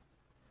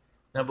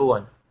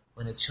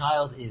 when a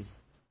child is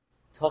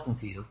talking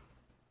to you,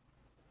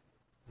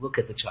 look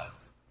at the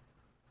child.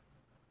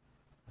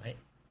 Right?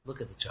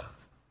 Look at the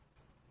child.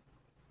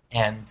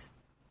 And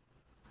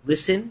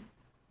listen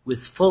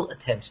with full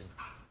attention.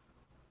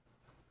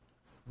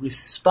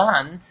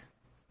 Respond,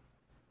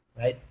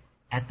 right,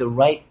 at the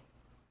right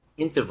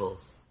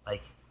intervals.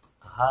 Like,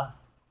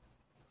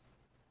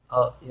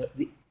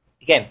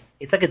 again,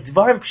 it's like a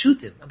Dvarim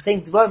Pshutim. I'm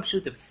saying Dvarim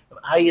Pshutim from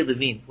Aryeh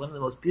Levine, one of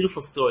the most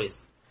beautiful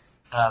stories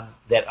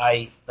that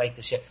I like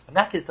to share. I'm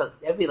not going to tell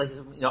everybody,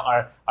 like,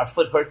 our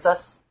foot hurts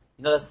us.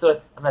 You know that story?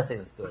 I'm not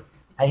saying that story.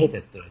 I hate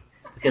that story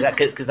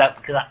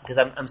because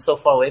I'm so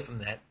far away from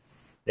that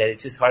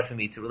it's just hard for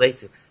me to relate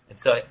to. And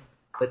so,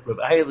 but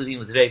Rabbi Aryeh Levine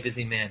was a very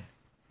busy man.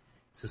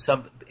 So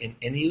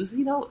and he was,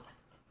 and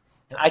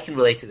I can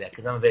relate to that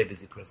because I'm a very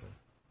busy person.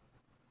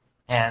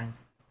 And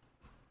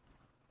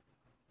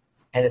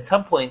at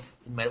some point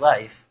in my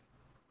life,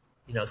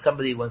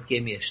 somebody once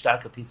gave me a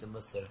starka piece of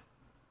musar,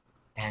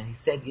 and he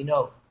said, it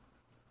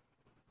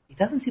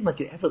doesn't seem like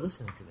you're ever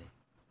listening to me.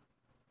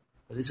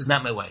 But this was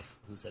not my wife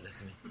who said that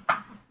to me.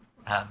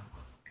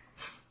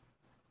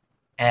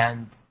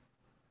 And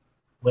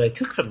what I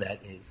took from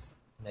that is,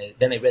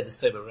 then I read the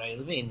story about Rabbi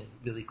Levine, it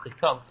really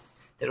clicked home,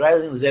 that Rabbi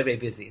Levine was very, very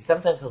busy. And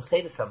sometimes he'll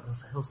say to someone,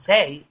 he'll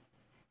say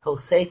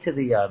to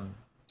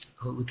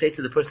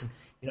the person,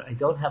 I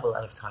don't have a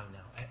lot of time now.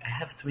 I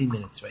have 3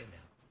 minutes right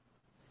now.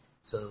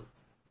 So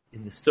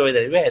in the story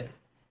that I read,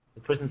 the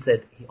person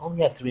said he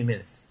only had 3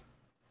 minutes.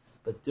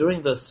 But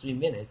during those 3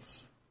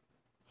 minutes,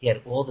 he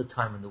had all the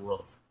time in the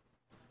world.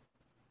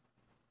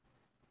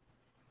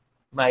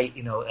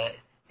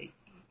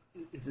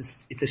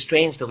 It's a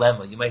strange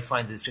dilemma. You might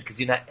find this because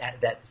you're not at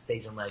that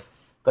stage in life.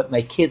 But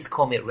my kids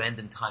call me at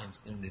random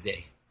times during the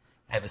day.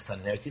 I have a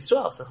son in Eretz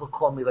Yisrael, so he'll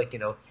call me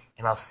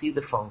and I'll see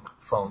the phone.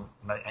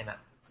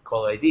 It's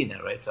caller ID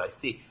now, right? So I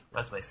see,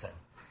 that's my son.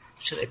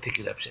 Should I pick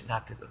it up? Should I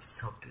not pick it up? I'm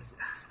so busy.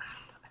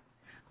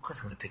 Of course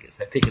I'm going to pick it up.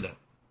 So I pick it up.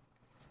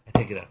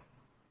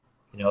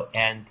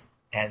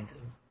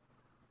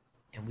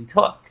 And we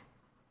talk.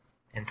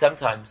 And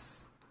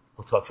sometimes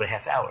we'll talk for a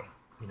half hour,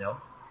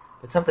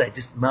 But sometimes I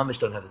just, mamish,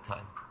 don't have the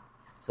time.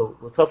 So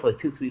we'll talk for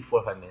 2, 3,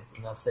 4, 5 minutes.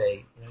 And I'll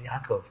say,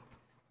 Yaakov,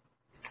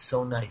 it's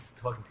so nice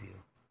talking to you.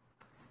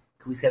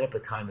 Can we set up a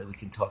time that we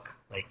can talk,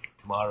 like,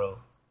 tomorrow?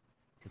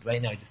 Because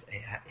right now I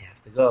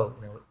have to go.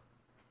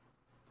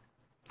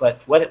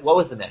 But what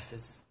was the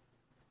message?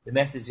 The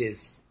message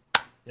is,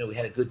 we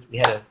had a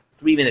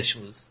 3-minute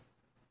schmooze,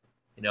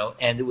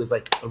 and it was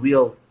like a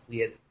real, we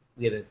had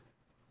an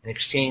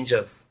exchange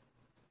of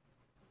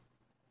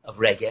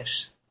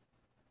regesh,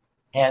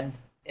 and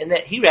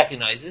that he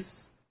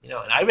recognizes,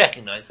 and I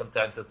recognize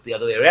sometimes that's the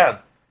other way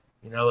around.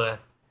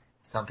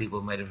 Some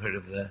people might have heard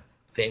of the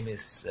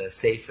famous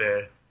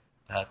sefer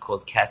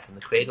called Cats in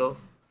the Cradle,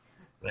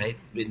 right?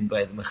 Written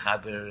by the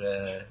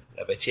Mechaber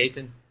Rabbi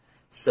Chapin.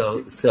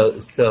 So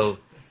sometimes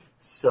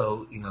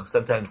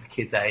the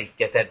kids, I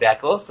get that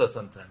back also.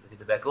 Sometimes I get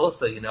it back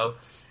also. The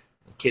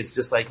kids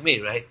just like me,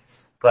 right?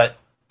 But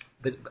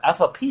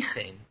afal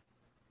pichein,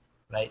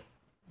 right?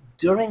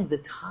 During the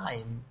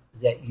time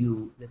that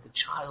the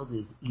child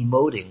is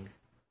emoting,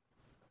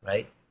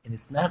 right? And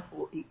it's not.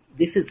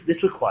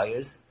 This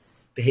requires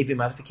behavior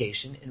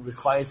modification and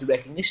requires the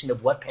recognition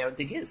of what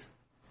parenting is,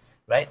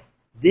 right?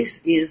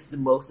 This is the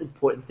most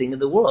important thing in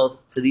the world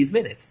for these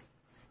minutes.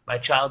 My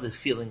child has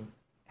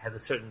a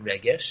certain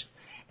regesh,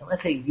 and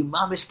let's say you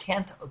mamish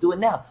can't do it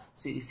now.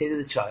 So you say to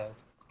the child,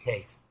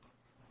 okay,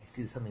 I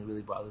see that something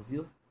really bothers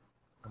you.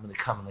 I'm going to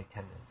come in like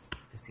 10 minutes,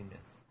 15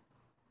 minutes.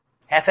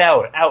 Half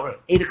hour,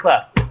 8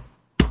 o'clock.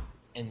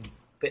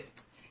 But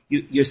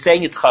you're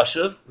saying it's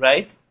chashuv,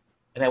 right?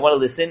 And I want to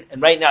listen.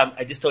 And right now,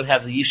 I just don't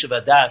have the yishuv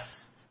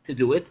adas to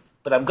do it,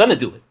 but I'm going to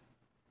do it.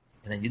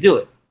 And then you do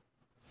it.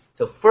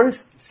 So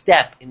first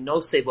step in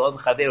Nosei Ba'om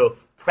Chavero,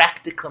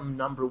 practicum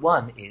number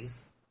 1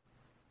 is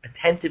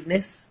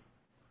attentiveness,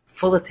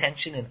 full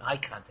attention, and eye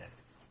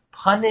contact.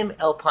 Panim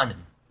el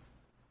panim.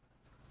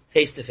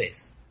 Face to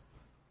face.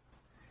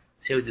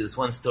 I'll share with you this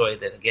one story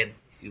that, again,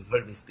 if you've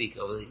heard me speak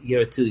over a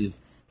year or two, you've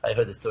probably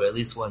heard the story at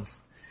least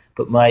once.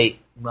 But my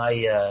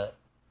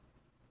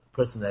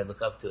person that I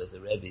look up to as a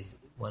Rabbi,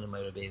 one of my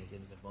rabbis, his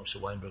name is Moshe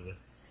Weinberger.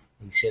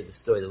 He shared the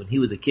story that when he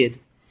was a kid,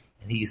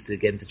 and he used to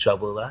get into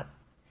trouble a lot,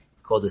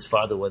 he called his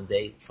father one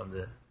day from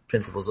the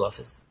principal's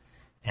office.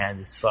 And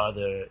his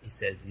father, he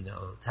said,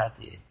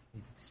 Tati, I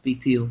need to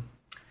speak to you.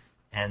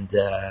 And he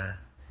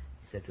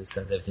said to his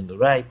son, is everything all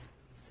right?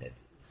 He said,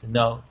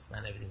 no, it's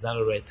not everything's not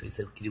all right. So he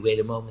said, can you wait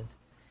a moment?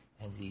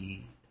 And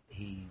he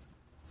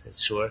said,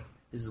 sure.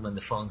 This is when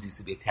the phones used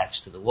to be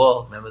attached to the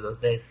wall. Remember those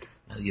days?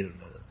 No, you don't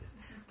remember those days.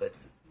 But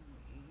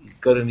you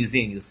go to a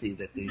museum, you'll see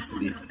that there used to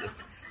be the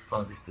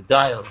phones used to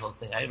dial, the whole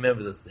thing. I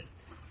remember those days.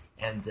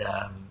 And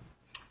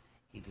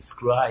he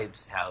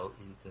describes how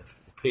it's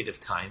a period of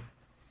time.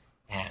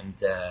 And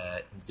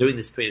during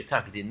this period of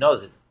time, he didn't know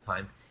that at the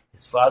time,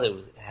 his father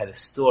had a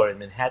store in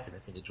Manhattan, I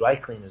think a dry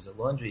cleaners, a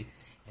laundry,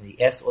 and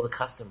he asked all the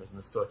customers in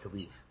the store to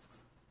leave.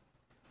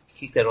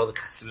 He kicked out all the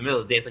customers in the middle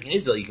of the day. It's like in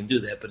Israel, you can do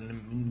that, but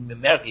in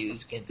America, you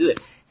just can't do that.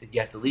 He said, you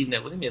have to leave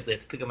now. What do you mean? I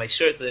have to pick up my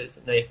shirt. So I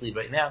said, no, you have to leave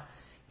right now.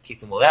 He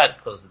kicked them all out,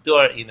 closed the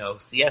door,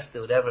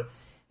 siesta, whatever.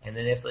 And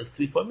then after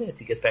 3-4 minutes,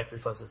 he gets back to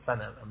the phone. So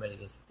son, I'm ready.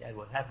 He goes, Dad,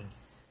 what happened?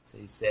 So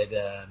he said,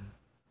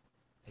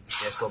 I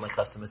just asked all my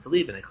customers to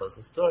leave, and I closed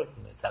the store.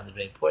 It sounded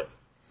very important.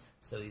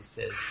 So he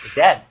says, but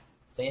Dad,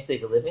 don't you have to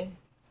make a living?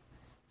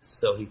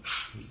 So he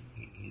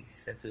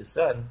said to his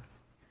son,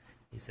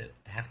 he said,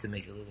 I have to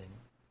make a living,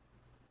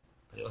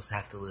 but I also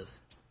have to live.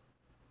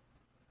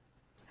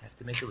 I have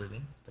to make a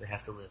living, but I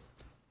have to live.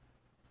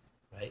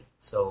 Right?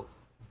 So,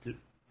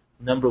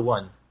 number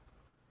 1,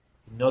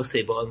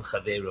 Nosei Ba'om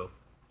Chavero,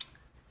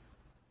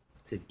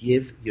 to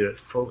give your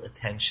full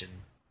attention,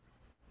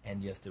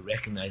 and you have to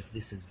recognize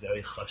this is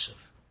very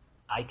chashuv.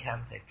 Eye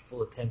contact,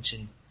 full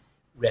attention,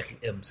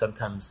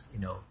 sometimes,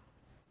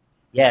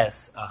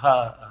 yes,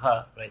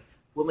 aha, right?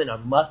 Women are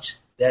much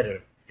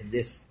better in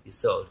this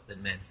yesod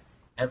than men.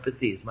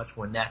 Empathy is much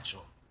more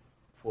natural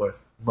for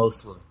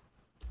most women.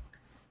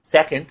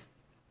 Second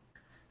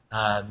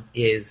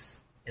is,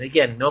 and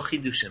again, no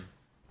chidushim.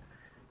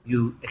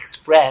 You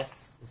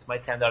express, this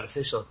might sound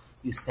artificial,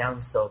 you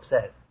sound so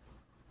upset.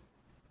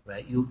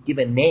 Right? You give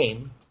a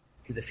name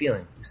to the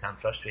feeling. You sound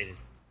frustrated.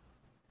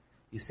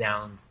 You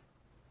sound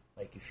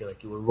like you feel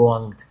like you were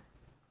wronged.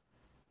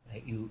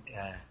 Right? You,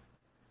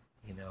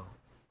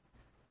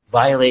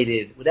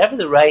 violated, whatever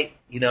the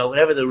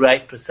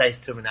right precise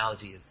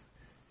terminology is.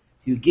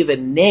 You give a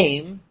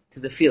name to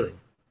the feeling.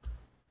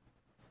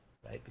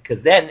 Right?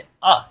 Because then,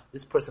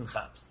 this person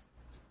chaps.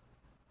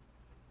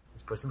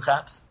 This person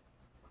chaps.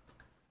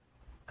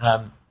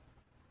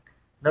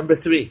 Number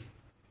 3.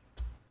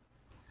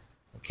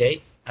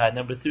 Okay?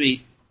 Number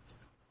 3.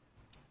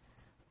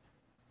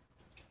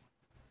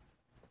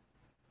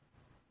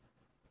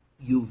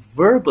 You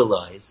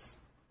verbalize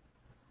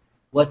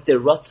what their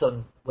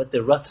ratzon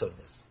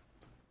is.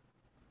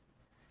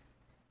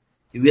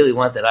 You really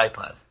want that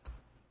iPod.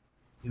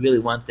 You really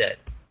want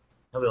that.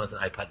 Nobody wants an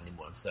iPod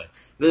anymore, I'm sorry.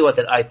 You really want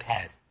that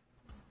iPad.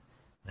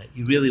 Right?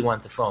 You really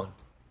want the phone.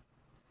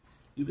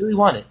 You really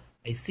want it.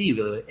 I see you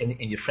really, and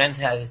your friends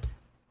have it.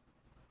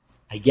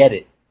 I get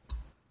it.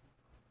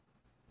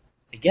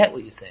 I get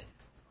what you're saying.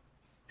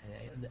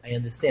 I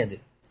understand it.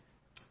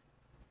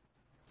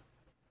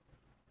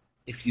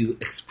 If you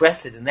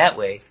express it in that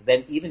way, so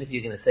then even if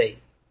you're going to say,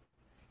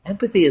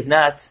 empathy is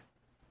not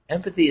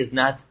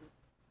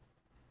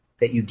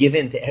that you give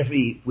in to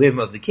every whim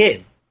of the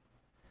kid,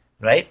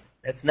 right?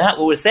 That's not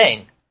what we're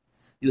saying.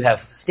 You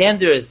have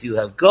standards, you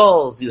have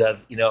goals, you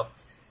have,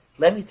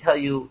 let me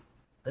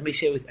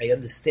share with you, I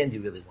understand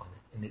you really want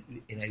it,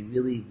 and I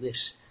really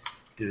wish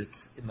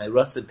it's in my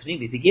Ratzon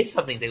Pnimi to give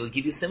something that will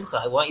give you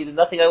simcha. I want you to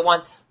nothing. I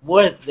want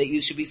more that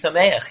you should be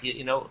sameach.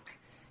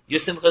 Your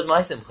simcha is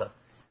my simcha.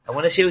 I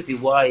want to share with you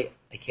why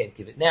I can't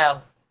give it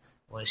now.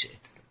 I want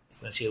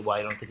to share why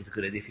I don't think it's a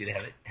good idea for you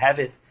to have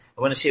it.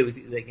 I want to share with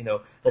you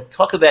that let's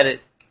talk about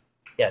it.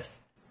 Yes.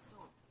 So,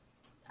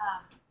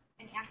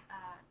 an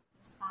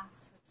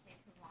response to a kid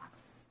who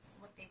wants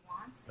what they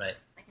want, right?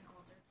 Like an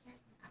older kid,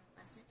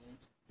 adolescent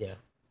age. Yeah.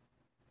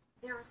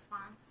 Their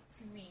response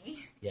to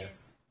me Yeah.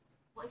 is,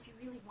 well, if you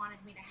really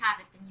wanted me to have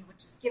it, then you would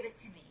just give it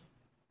to me.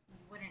 You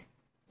wouldn't,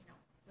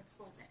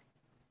 withhold it.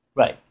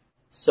 Right.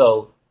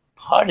 So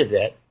part of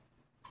that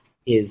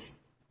is,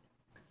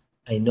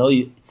 I know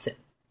you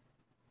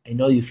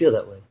feel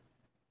that way,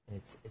 and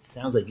it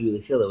sounds like you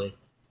really feel that way,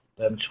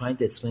 but I'm trying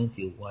to explain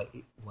to you why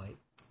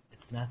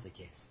it's not the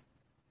case.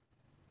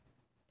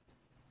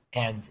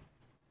 And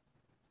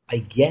I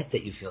get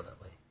that you feel that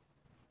way,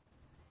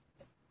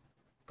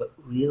 but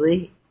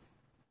really,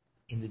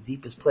 in the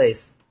deepest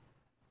place,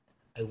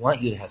 I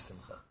want you to have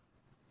simcha.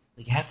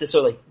 Like you have to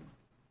sort of like,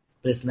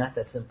 but it's not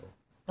that simple.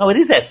 No, it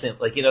is that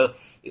simple. Like,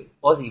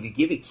 also if you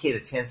give a kid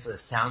a chance for a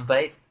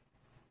soundbite,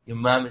 your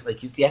mom is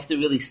like, you have to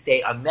really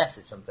stay on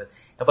message sometimes.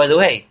 And by the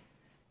way,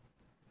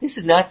 what's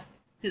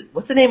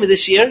the name of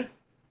this year?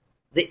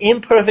 The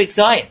imperfect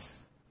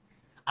science.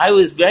 I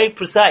was very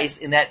precise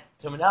in that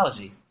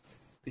terminology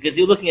because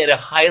you're looking at a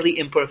highly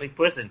imperfect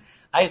person.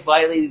 I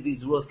violated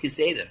these rules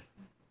kiseder,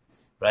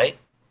 right?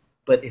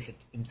 But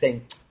I'm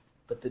saying,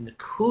 but the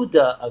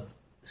nakuda of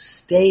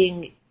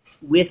staying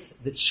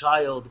with the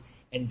child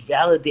and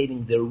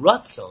validating their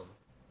ratzon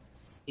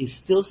is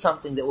still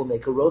something that will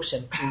make a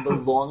roshem in the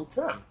long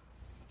term.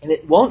 And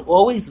it won't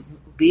always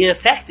be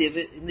effective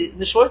in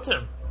the short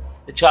term.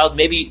 The child,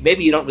 maybe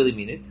you don't really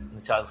mean it, and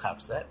the child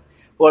chaps that.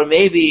 Or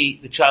maybe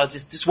the child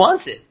just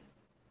wants it.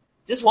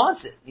 Just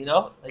wants it,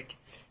 Like,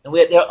 and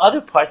there are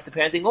other parts to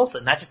parenting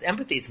also, not just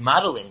empathy, it's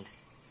modeling.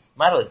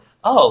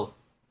 Oh,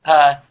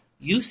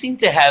 you seem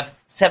to have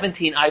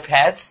 17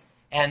 iPads,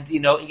 and,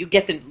 you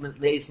get the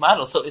latest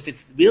model. So if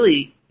it's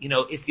really,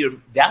 if your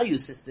value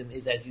system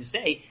is as you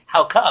say,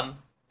 how come,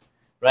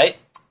 right?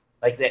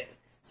 Like that.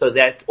 So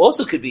that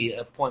also could be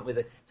a point with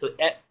it. So,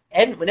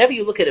 and whenever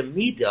you look at a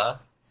midah,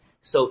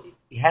 so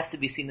it has to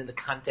be seen in the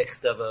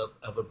context of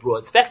a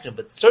broad spectrum.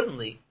 But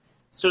certainly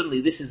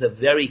this is a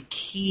very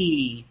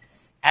key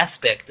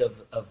aspect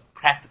of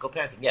practical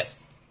parenting.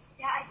 Yes?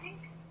 Yeah, I think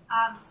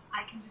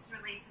I can just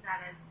relate to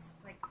that as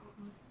like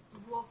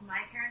rules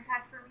my parents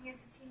had for me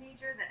as a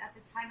teenager, that at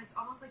the time it's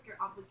almost like your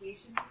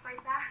obligation to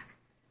fight back.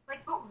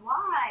 Like, but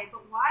why?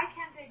 But why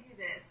can't I do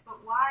this?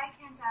 But why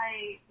can't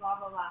I blah,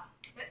 blah, blah?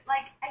 But,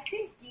 like, I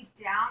think deep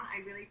down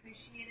I really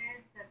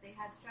appreciated that they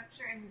had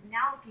structure. And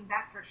now looking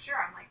back for sure,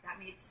 I'm like, that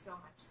made so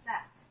much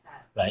sense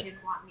that they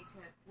didn't want me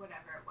to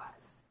whatever it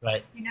was.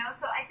 Right.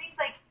 So I think,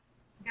 like,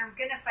 they're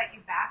going to fight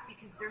you back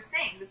because they're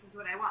saying, this is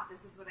what I want,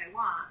 this is what I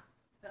want.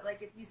 But,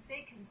 like, if you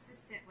stay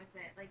consistent with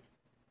it, like,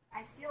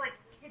 I feel like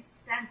kids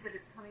sense that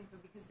it's coming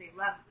from because they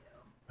love you.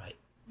 Right.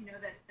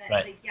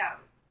 Like, yeah,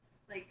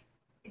 like,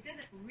 it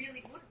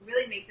wouldn't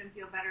really make them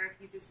feel better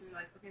if you just were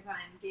like, okay, fine,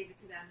 gave it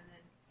to them and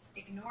then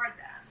ignored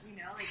them,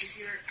 Like if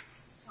you're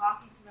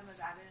talking to them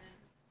about it and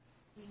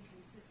being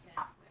consistent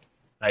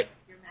with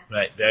your message.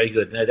 Right, very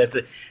good. No,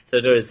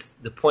 so there is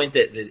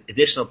the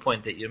additional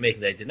point that you're making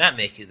that I did not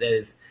make you, that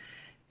is,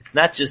 it's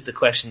not just a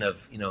question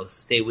of,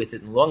 stay with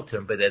it in the long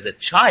term, but as a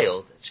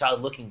child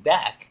looking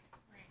back,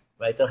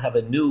 right, they'll have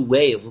a new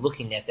way of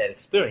looking at that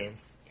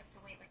experience. You have to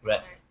wait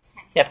another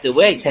 10 You have to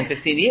wait 10,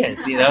 15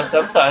 years,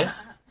 sometimes.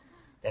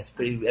 That's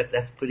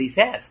pretty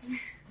fast.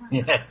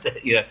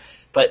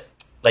 But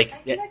like I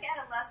feel like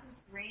adolescents'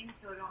 brains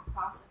still don't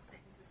process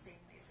things the same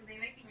way. So they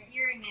might be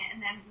hearing it,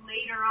 and then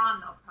later on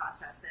they'll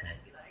process it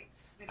and be like,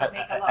 it'll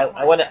make a lot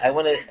more sense. I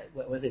want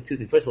to say two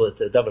things. First of all,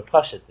 it's a double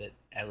pashut that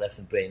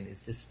adolescent brain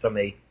is just from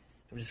a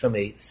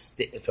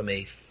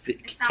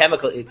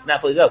chemical. It's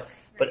not fully developed.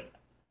 But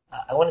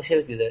I want to share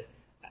with you that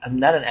I'm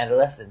not an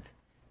adolescent,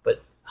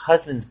 but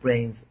husbands'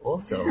 brains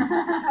also,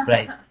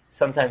 right?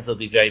 Sometimes they'll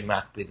be very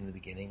makbid in the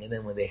beginning, and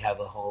then when they have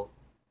a whole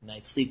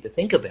night's sleep to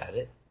think about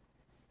it,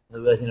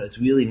 they'll realize, it's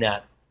really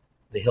not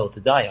the hill to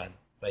die on,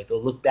 right?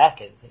 They'll look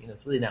back at it and say,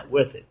 it's really not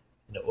worth it,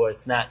 or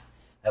it's not,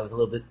 that was a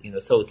little bit,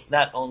 so it's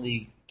not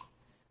only,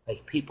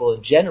 like people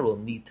in general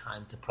need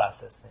time to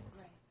process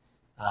things.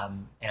 Right.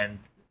 And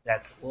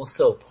that's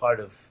also part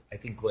of, I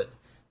think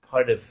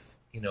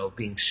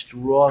being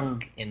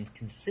strong and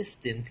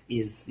consistent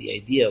is the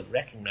idea of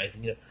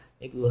recognizing,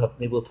 maybe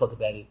we'll talk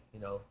about it,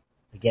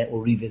 again,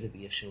 we'll revisit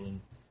the issue in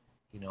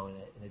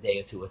a day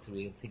or two or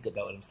three and think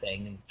about what I'm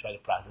saying and try to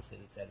process it,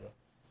 etc.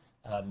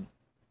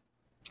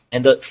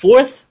 And the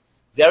fourth,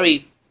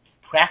 very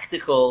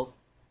practical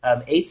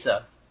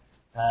eitzah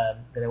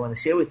that I want to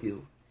share with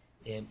you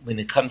when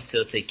it comes to,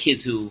 let's say,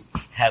 kids who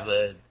have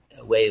a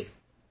way of,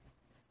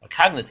 or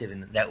cognitive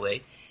in that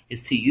way,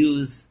 is to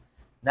use,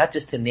 not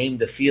just to name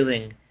the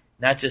feeling,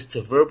 not just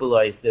to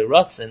verbalize their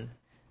ratzon,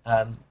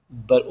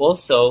 but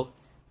also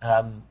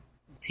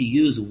to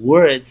use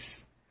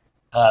words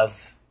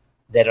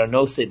that are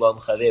nosei b'al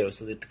mechaveru.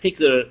 So the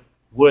particular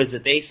words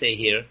that they say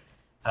here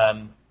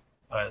are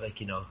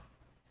like, it's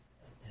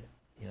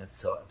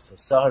I'm so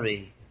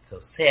sorry, it's so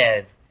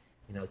sad,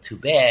 too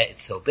bad,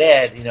 it's so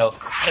bad, I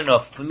don't know,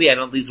 for me,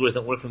 these words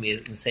don't work for me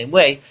in the same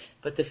way,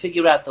 but to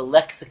figure out the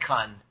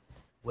lexicon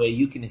where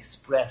you can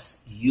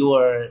express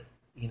your,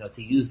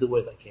 to use the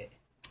words like,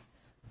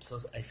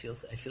 I feel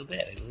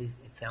bad.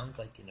 It sounds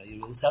like, you're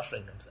really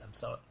suffering. I'm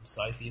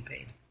sorry for your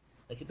pain.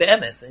 Like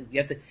be'emes, you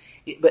have to.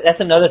 But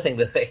that's another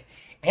thing.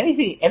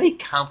 Any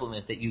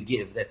compliment that you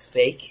give that's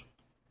fake,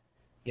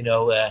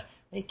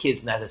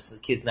 kid's not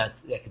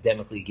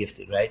academically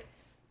gifted, right?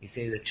 You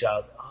say to the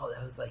child, "Oh,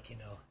 that was like,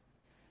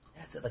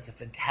 that's like a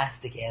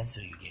fantastic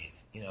answer you gave."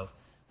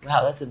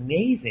 Wow, that's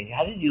amazing.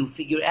 How did you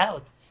figure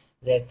out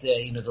that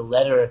the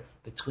letter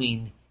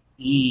between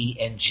E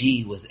and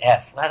G was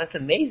F? Wow, that's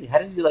amazing. How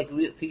did you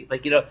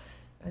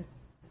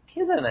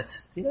kids are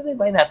not, they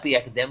might not be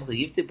academically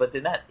gifted, but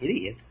they're not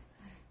idiots.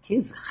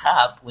 Kids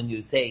chap when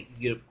you say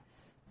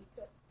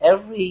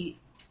every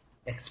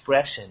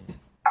expression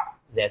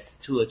that's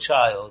to a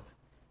child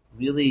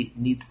really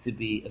needs to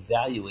be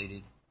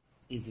evaluated.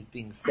 Is it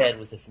being said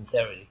with a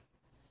sincerity?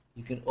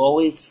 You can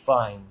always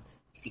find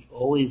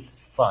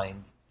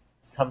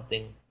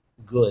something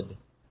good,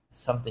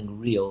 something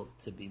real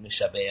to be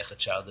mishabeach a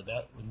child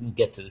about. We didn't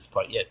get to this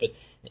part yet, but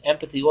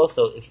empathy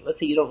also. If let's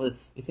say you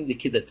think the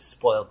kid's a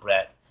spoiled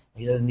brat,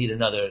 he doesn't need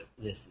another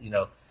this,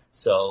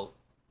 So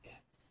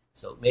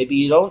maybe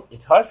you don't.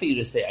 It's hard for you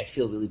to say, "I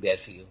feel really bad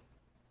for you,"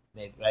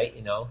 maybe, right?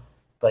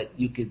 But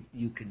you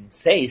can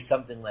say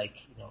something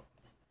like,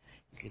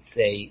 you could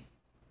say,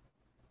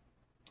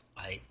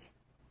 "I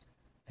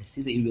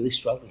see that you're really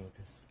struggling with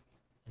this,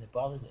 and it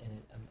bothers me,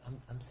 and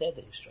I'm sad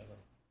that you're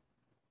struggling,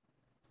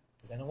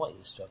 because I don't want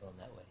you to struggle in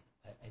that way."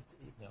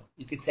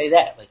 You could say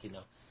that,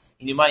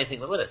 in your mind you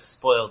think, "What a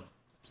spoiled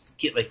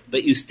kid!"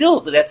 But you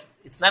still,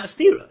 it's not a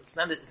stira. It's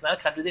not a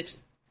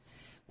contradiction.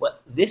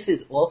 What this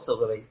is also,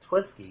 Rabbi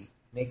Twersky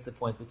makes the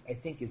point, which I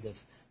think is a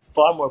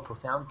far more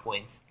profound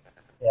point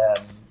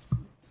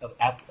of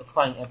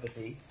applying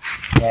empathy,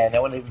 and I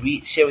want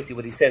to share with you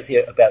what he says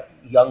here about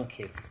young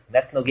kids. And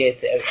that's nogeya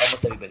to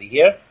almost everybody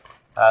here.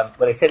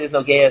 What I said is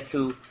nogeya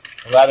to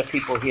a lot of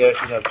people here.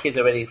 Kids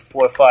already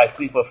 3,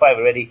 4, 5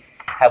 already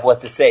have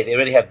what to say. They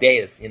already have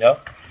dayas,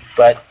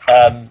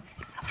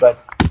 But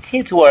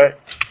kids who are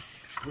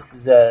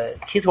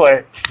kids who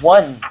are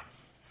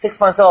 6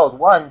 months old,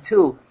 1,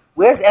 2.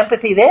 Where's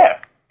empathy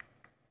there?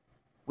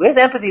 Where's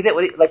empathy there?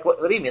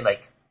 What do you mean?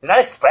 They're not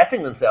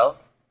expressing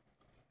themselves.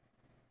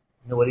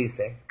 What do you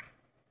say?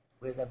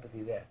 Where's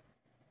empathy there?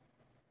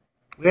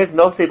 Where's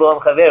Nosei b'olam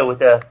chaver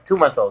with a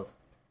 2-month-old?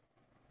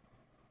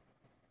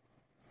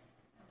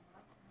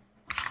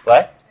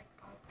 What?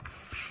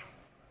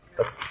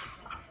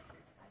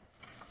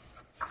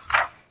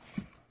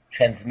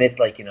 Transmit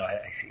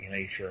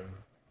you feel.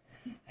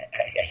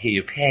 I hear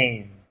your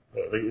pain.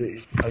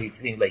 How you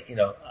think right?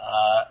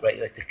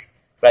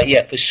 Right?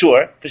 Yeah, for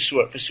sure.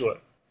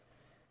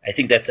 I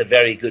think that's a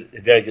very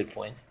good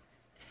point.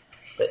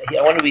 But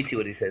I want to read to you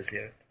what he says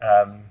here.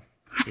 I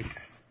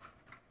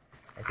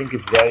think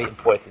it's very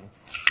important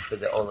for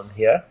the olam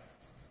here,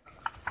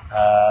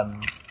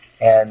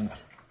 and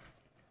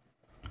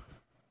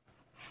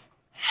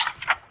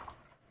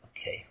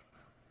okay.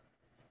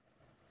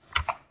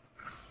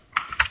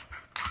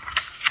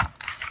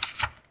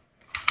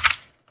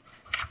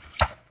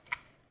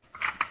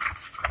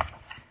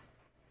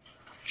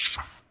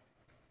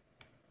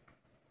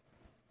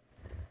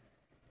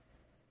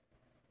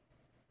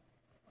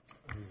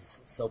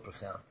 So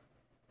profound.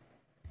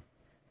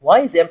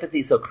 Why is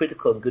empathy so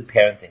critical in good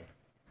parenting?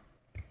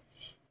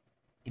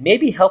 It may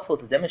be helpful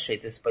to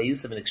demonstrate this by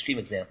use of an extreme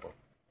example.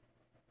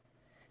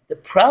 The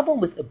problem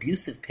with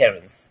abusive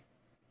parents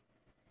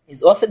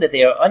is often that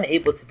they are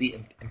unable to be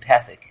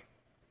empathic.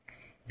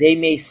 They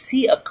may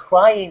see a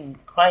crying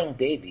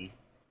baby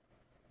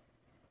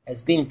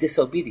as being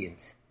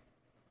disobedient,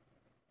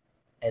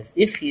 as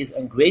if he is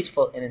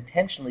ungrateful and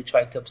intentionally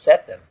trying to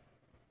upset them.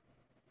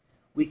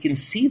 We can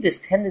see this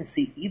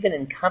tendency even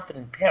in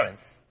competent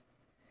parents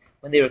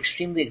when they are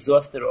extremely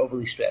exhausted or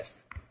overly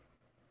stressed.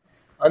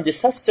 Under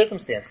such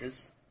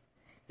circumstances,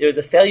 there is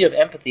a failure of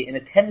empathy and a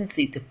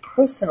tendency to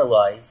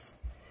personalize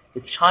the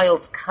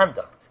child's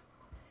conduct.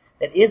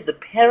 That is, the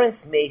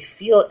parents may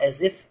feel as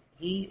if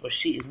he or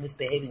she is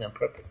misbehaving on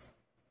purpose.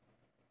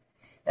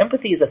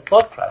 Empathy is a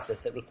thought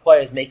process that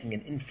requires making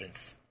an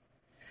inference.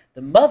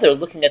 The mother,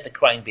 looking at the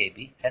crying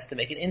baby, has to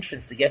make an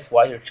inference to guess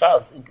why her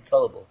child is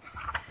inconsolable.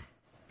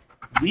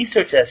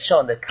 Research has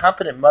shown that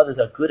competent mothers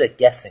are good at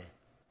guessing,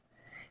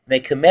 and they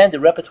command a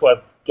repertoire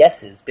of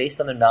guesses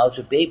based on their knowledge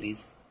of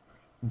babies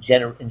in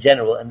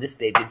general, and this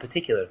baby in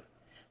particular.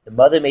 The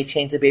mother may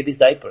change the baby's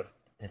diaper,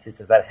 and if this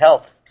does not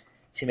help,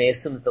 she may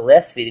assume that the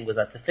last feeding was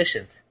not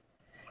sufficient.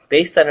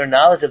 Based on her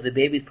knowledge of the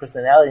baby's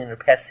personality and her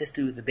past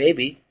history with the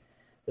baby,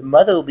 the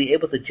mother will be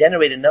able to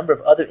generate a number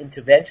of other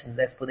interventions and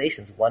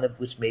explanations, one of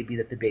which may be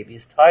that the baby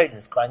is tired and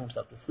is crying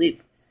himself to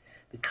sleep.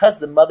 Because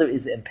the mother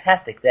is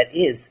empathic, that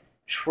is,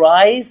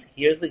 tries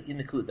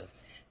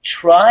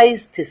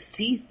to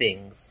see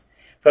things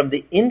from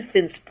the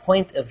infant's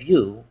point of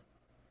view,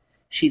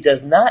 she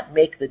does not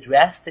make the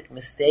drastic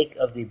mistake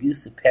of the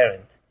abusive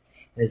parent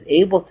and is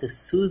able to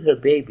soothe her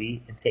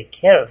baby and take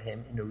care of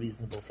him in a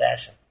reasonable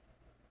fashion.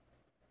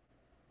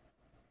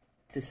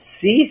 To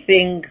see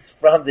things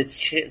from the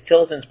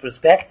children's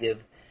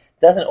perspective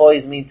doesn't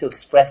always mean to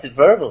express it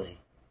verbally.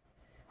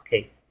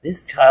 Okay,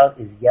 this child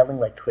is yelling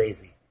like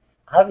crazy.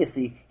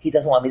 Obviously, he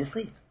doesn't want me to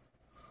sleep.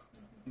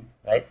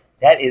 Right?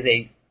 That is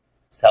a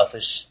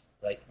selfish,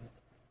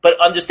 but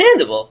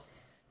understandable,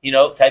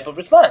 type of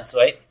response,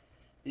 right?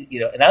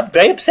 And I'm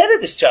very upset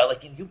at this child.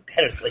 You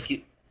better,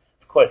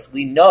 of course,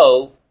 we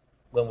know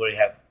when we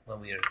are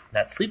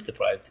not sleep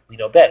deprived, we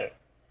know better.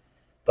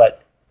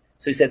 But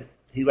so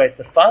he writes,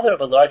 the father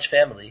of a large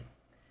family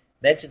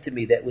mentioned to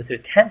me that with her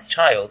 10th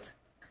child,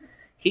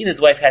 he and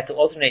his wife had to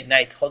alternate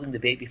nights holding the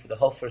baby for the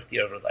whole first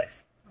year of her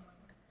life.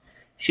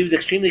 She was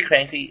extremely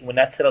cranky and would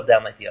not settle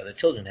down like the other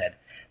children had.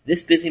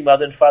 This busy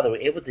mother and father were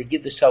able to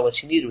give the child what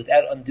she needed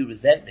without undue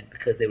resentment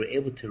because they were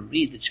able to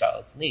read the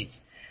child's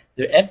needs.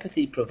 Their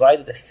empathy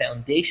provided a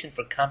foundation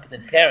for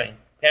competent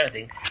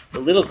parenting. The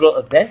little girl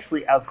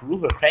eventually outgrew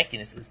her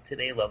crankiness and is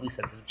today a lovely,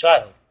 sensitive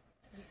child.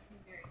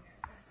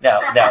 Now,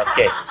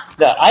 okay.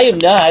 Now, I am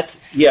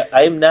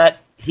not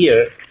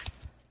here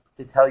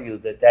to tell you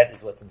that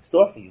is what's in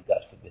store for you,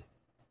 God forbid.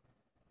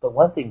 But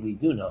one thing we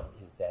do know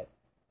is that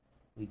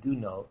they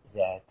didn't have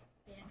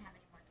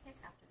any more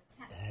kids after the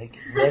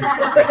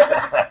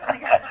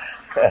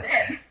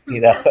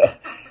 10.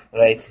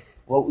 Right?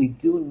 What we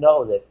do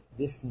know that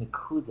this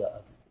nekuda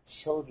of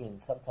children,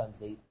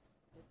 sometimes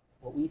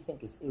what we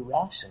think is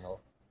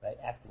irrational, right,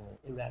 acting in an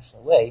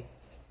irrational way,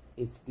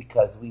 it's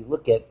because we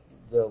look at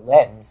their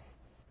lens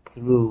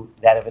through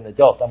that of an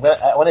adult.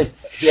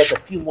 He has a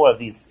few more of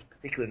these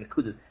particular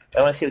nekudas.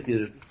 I want to share with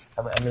you.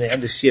 I'm going to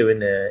end the share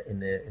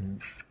in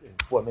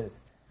 4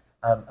 minutes.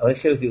 I want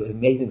to share with you an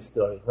amazing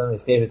story. One of my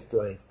favorite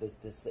stories.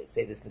 To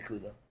say this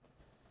nekuda.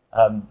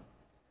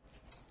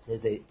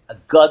 There's a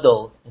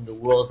gadol in the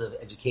world of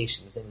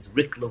education. His name is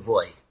Rick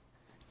Lavoie.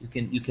 You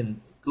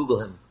can Google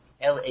him.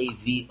 Lavoie.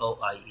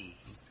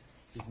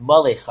 He's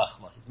Malei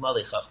Chachma.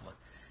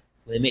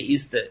 They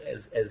used to,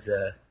 as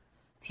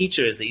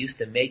teachers, they used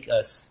to make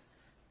us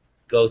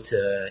go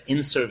to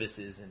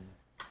in-services and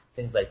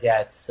things like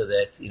that, so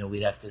that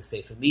we'd have to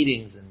stay for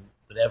meetings and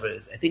whatever it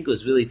is. I think it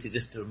was really to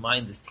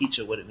remind the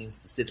teacher what it means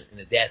to sit in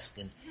a desk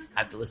and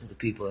have to listen to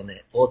people. And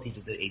all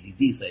teachers had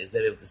ADD, so I was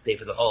never able to stay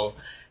for the whole,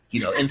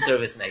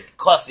 in-service and like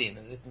coffee and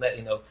this and that.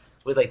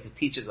 We're like the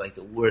teachers are like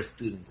the worst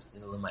students,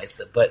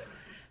 Lamaisa. But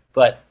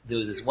there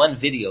was this one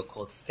video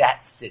called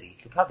Fat City.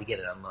 You could probably get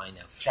it online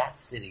now. Fat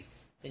City.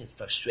 I think it's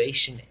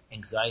frustration,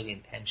 anxiety,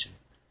 and tension.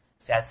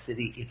 Fat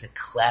City. It's a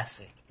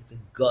classic.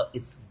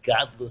 It's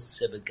godless,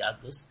 sheba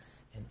godless,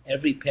 and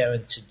every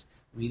parent should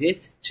read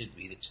it, should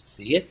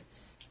see it,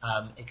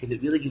 because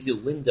it really gives you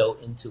a window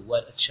into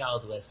what a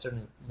child who has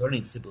certain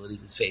learning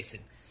disabilities is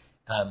facing.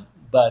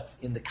 But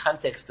in the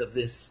context of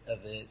this,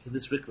 so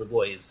this Rick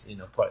Lavoie is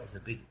a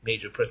big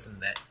major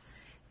person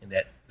in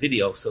that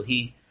video. So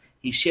he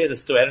shares a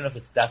story. I don't know if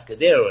it's Dafka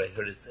there or I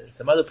heard it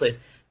some other place,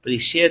 but he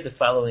shared the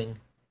following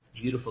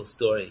beautiful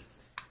story,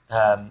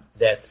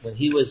 that when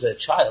he was a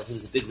child, he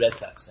was a big Red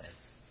Sox fan.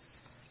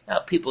 Now,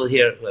 people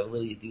here who have a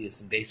little Adidas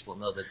in baseball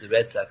know that the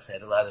Red Sox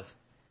had a lot of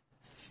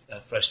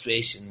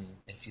frustration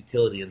and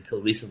futility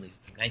until recently.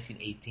 From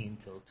 1918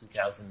 till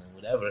 2000 and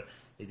whatever,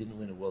 they didn't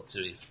win a World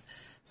Series.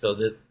 So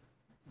the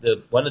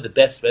one of the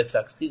best Red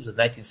Sox teams was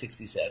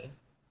 1967.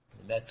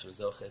 The Mets were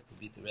zoche to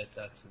beat the Red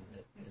Sox in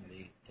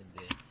the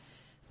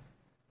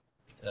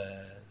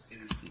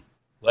 60.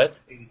 What?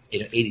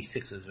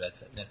 86 was Red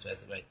Sox. That's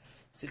right.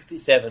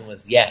 67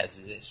 was Yaz,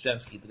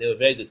 Stremsky, but they were a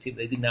very good team.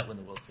 They did not win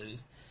the World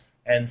Series.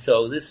 And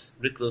so this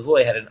Rick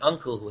Lavoie had an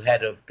uncle who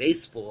had a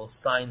baseball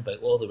signed by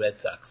all the Red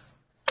Sox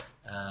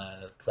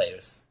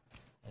players.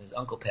 And his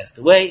uncle passed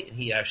away, and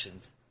he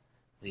arshined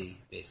the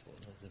baseball.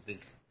 He was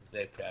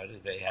very proud, he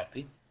was very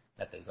happy.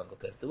 Not that his uncle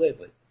passed away,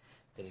 but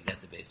then he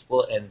got the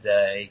baseball. And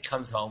he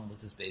comes home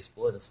with his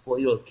baseball, and his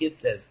 4-year-old kid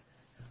says,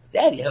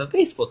 "Dad, you have a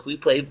baseball. Can we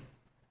play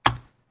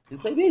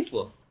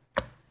baseball?"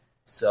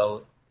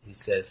 So he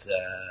says,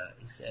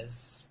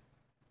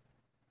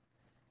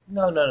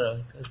 No.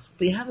 He goes,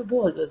 "But you have a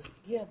ball." He goes,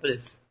 "Yeah, but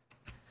it's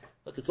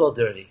all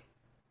dirty."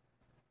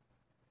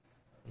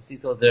 He sees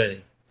it's all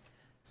dirty.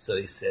 So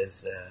he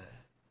says,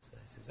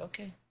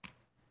 "Okay."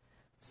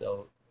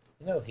 So,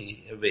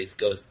 everybody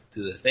goes to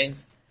do the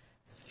things.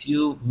 A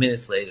few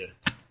minutes later,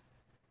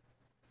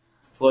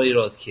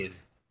 4-year-old kid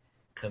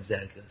comes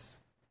out and goes,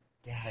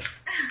 "Dad,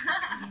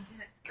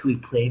 can we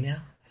play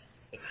now?"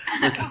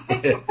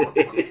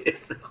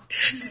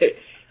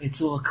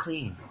 It's all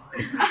clean.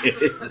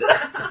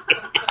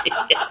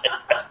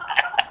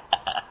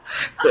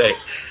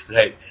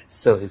 Right.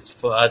 So his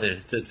father,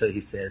 so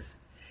he says,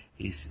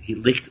 he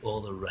licked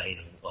all the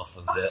writing off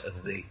of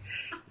the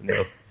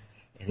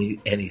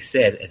and he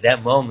said, at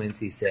that moment,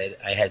 he said,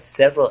 I had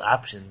several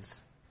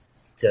options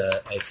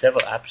to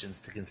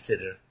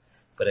consider,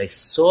 but I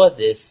saw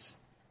this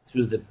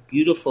through the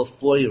beautiful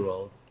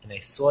 4-year-old, and I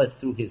saw it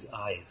through his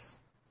eyes.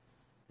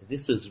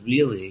 This was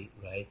really,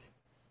 right?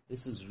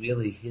 This was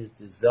really his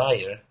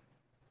desire.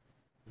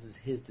 This is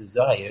his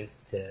desire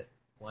to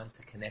want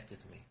to connect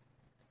with me,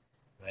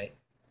 right?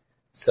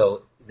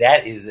 So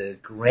that is a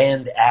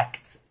grand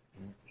act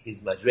in his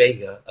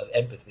madrega of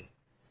empathy,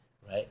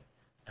 right?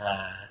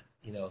 I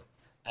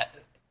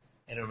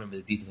don't remember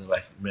the details. My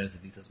wife remembers the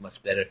details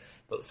much better.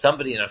 But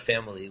somebody in our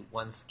family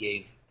once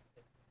gave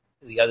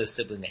the other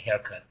sibling a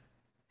haircut,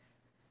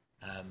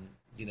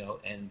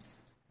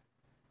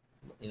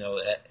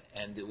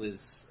 and it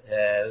was,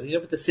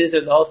 with the scissor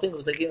and the whole thing, it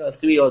was like, a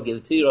 3-year-old gave a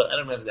 2-year-old, I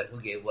don't remember exactly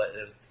who gave what,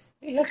 it was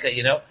a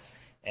haircut,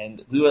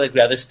 and we were like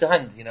rather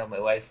stunned, my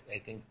wife, I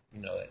think,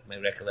 my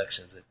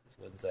recollections, that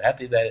she wasn't so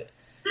happy about it,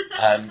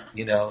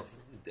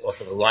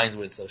 also the lines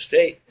weren't so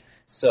straight,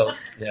 so,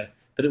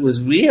 but it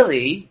was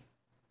really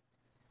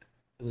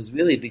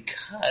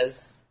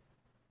because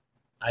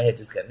I had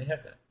just gotten a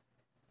haircut.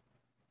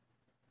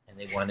 And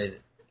they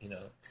wanted,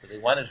 so they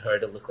wanted her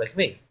to look like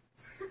me.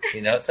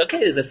 It's okay,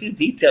 there's a few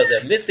details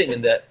that are missing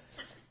in the,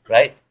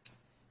 right?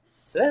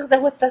 So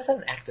that's not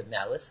an act of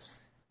malice,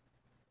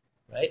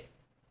 right?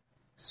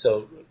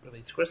 So Rabbi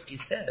Tversky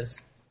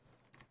says,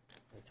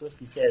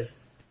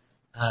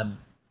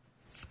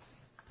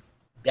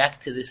 back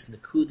to this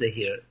nakuda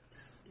here,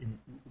 in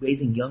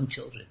raising young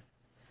children.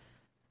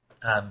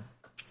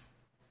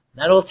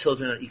 Not all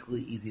children are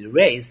equally easy to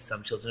raise.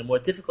 Some children are more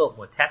difficult,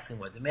 more taxing,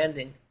 more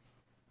demanding.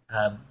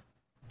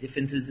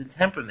 Differences in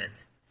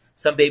temperament.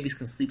 Some babies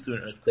can sleep through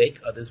an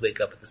earthquake. Others wake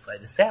up at the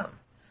slightest sound.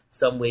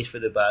 Some waiting for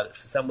the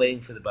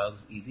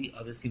bowels is easy.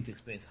 Others seem to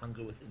experience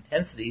hunger with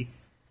intensity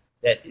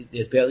that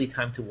there's barely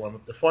time to warm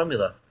up the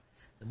formula.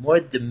 The more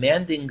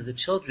demanding the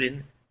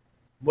children,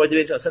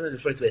 sometimes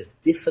referred to as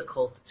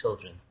difficult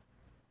children.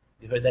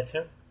 You heard that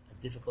term?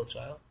 A difficult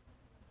child?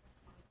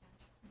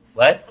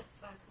 What?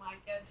 Sounds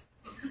like it.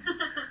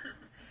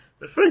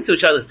 Referring to a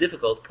child as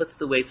difficult puts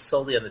the weight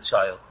solely on the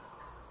child.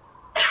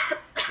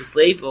 This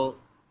label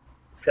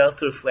fails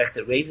to reflect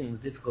that raising the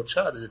difficult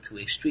child is a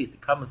two-way street. The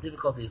problem of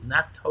difficulty is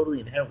not totally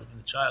inherent within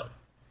the child.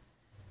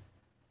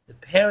 The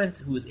parent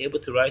who is able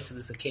to rise to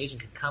this occasion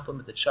can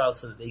complement the child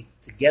so that they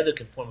together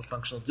can form a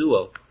functional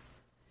duo.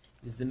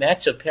 It is the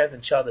match of parent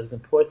and child that is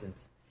important.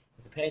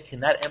 If the parent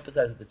cannot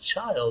empathize with the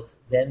child,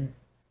 then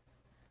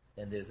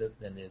there's a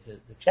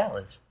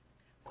challenge.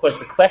 Of course,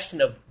 the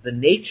question of the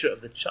nature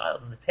of the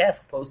child and the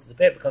task posed to the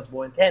parent becomes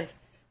more intense.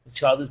 The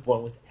child is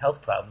born with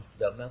health problems,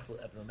 developmental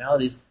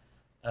abnormalities,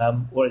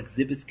 or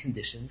exhibits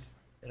conditions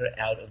that are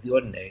out of the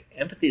ordinary.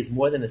 Empathy is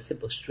more than a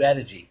simple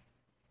strategy.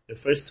 It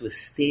refers to a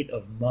state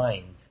of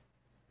mind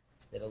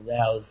that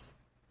allows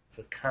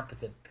for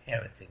competent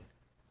parenting.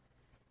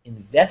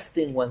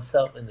 Investing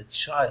oneself into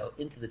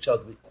the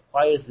child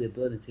requires the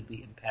ability to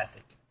be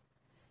empathic.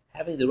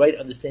 Having the right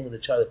understanding of the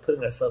child and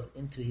putting ourselves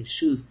into his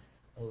shoes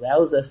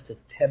allows us to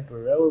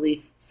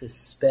temporarily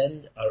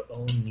suspend our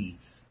own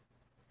needs.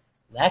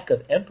 Lack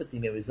of empathy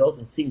may result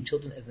in seeing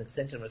children as an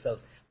extension of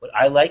ourselves. What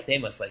I like, they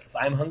must like. If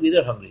I'm hungry,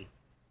 they're hungry.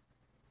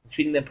 And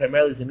treating them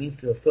primarily as a means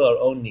to fulfill our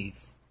own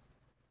needs.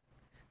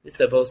 This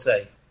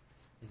Nosei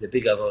is a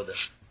big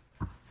avoda.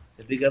 It's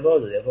a big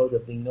avoda. The avoda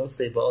of being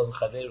Nosei ba'ol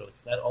chavero.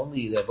 It's not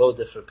only the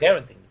avoda for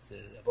parenting. It's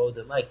a avoda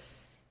in life,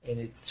 and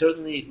it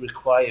certainly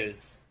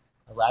requires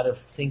a lot of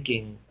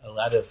thinking, a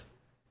lot of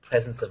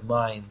presence of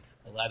mind,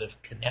 a lot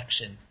of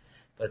connection.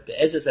 But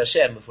be'ezus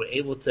Hashem, if we're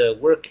able to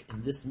work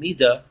in this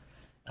midah,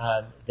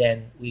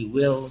 then we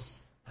will,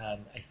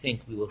 I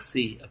think, we will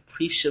see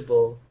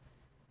appreciable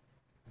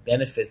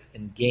benefits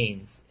and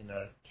gains in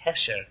our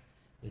kesher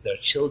with our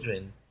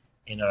children,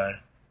 in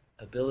our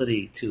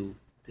ability to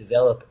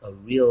develop a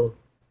real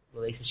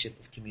relationship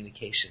of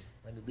communication.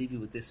 Let me leave you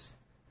with this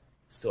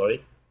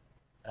story,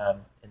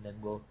 and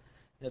then we'll.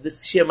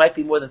 This shir might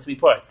be more than 3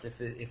 parts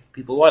if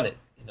people want it.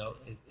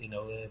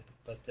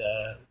 But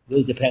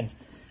really depends.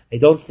 I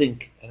don't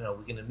know.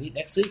 We're going to meet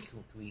next week.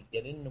 Can we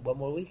get in one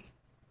more week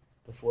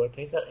before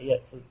Pesach?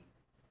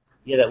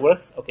 Yeah, that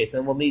works. Okay, so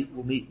then we'll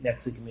meet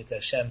next week in Mitzvah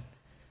Hashem.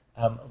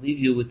 I'll leave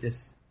you with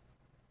this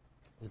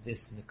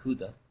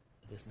nakuda.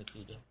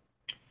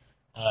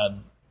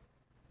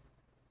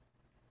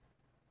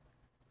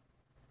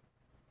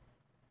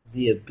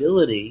 The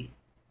ability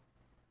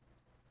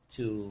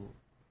to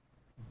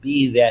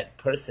be that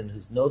person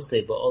who's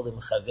Nosei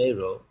ba'olim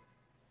chavero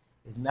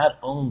is not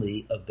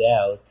only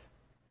about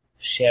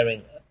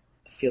feeling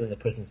a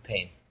person's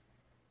pain.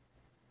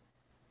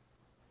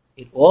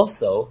 It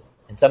also,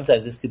 and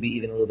sometimes this could be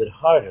even a little bit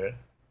harder,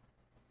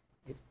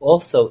 it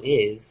also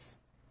is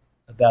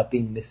about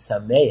being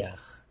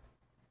misameach,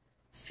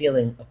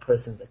 feeling a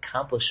person's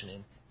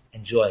accomplishment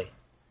and joy.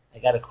 I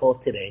got a call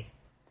today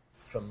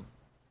from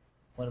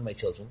one of my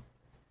children.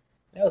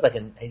 That was like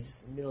I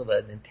was in the middle of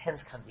an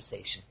intense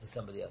conversation with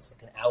somebody else,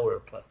 like an hour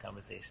plus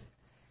conversation.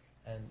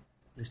 And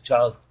this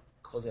child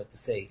called me up to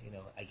say,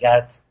 I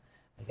got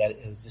it.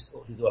 It was just,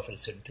 he was offered a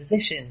certain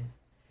position.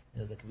 And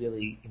it was like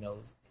really, he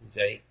was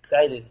very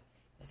excited.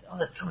 I said, oh,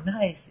 that's so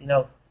nice,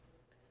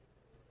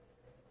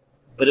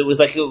 But it was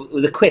like, it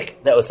was a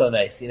quick, that was so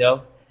nice,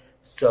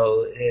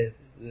 So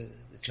the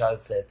child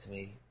said to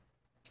me,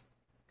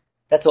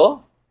 that's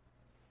all?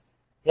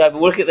 I've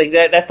been working like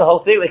that, that's the whole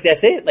thing, like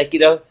that's it? Like,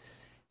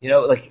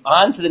 like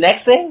on to the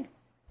next thing?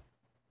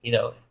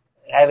 I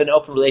have an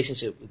open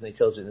relationship with my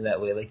children in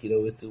that way, like,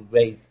 it's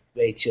very,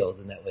 very chilled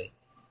in that way.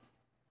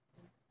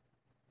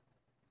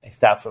 I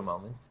stopped for a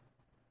moment,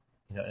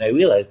 and I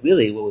realized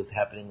really what was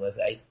happening was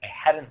I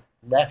hadn't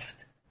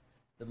left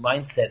the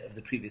mindset of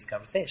the previous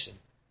conversation.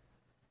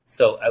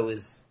 So I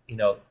was,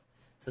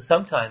 so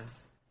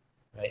sometimes,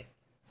 right,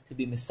 to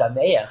be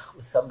misameach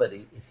with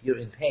somebody if you're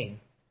in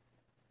pain,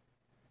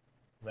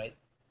 right,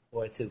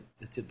 or the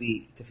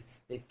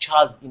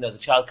child, the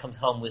child comes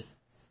home with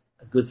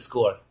a good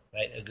score,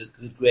 right, a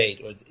good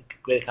grade or a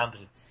great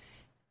accomplishment,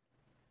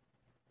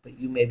 but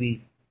you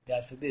maybe,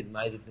 God forbid,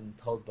 might have been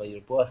told by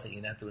your boss that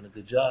you're not doing a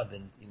good job,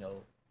 and he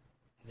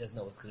doesn't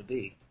know what's going to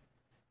be,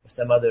 or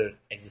some other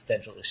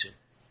existential issue.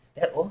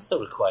 that also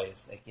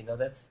requires,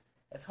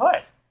 that's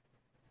hard,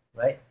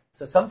 right?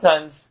 So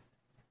sometimes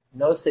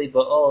Nosei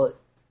Ba'ol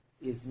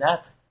is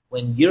not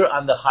when you're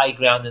on the high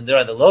ground and they're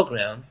on the low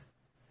ground.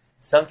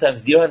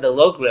 Sometimes you're on the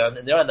low ground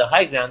and they're on the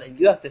high ground, and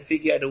you have to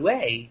figure out a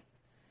way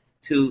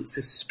to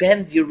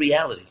suspend your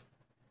reality.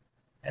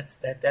 That's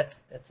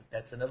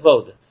an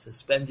avoda, to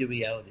suspend your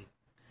reality.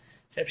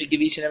 So I have to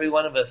give each and every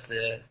one of us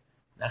the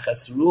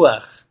nachas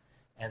ruach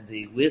and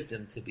the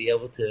wisdom to be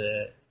able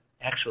to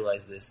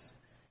actualize this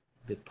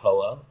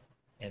b'poel,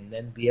 and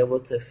then be able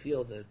to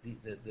feel the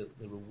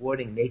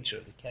rewarding nature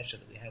of the kesher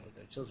that we have with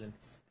our children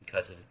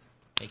because of it.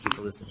 Thank you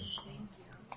for listening. Thank you.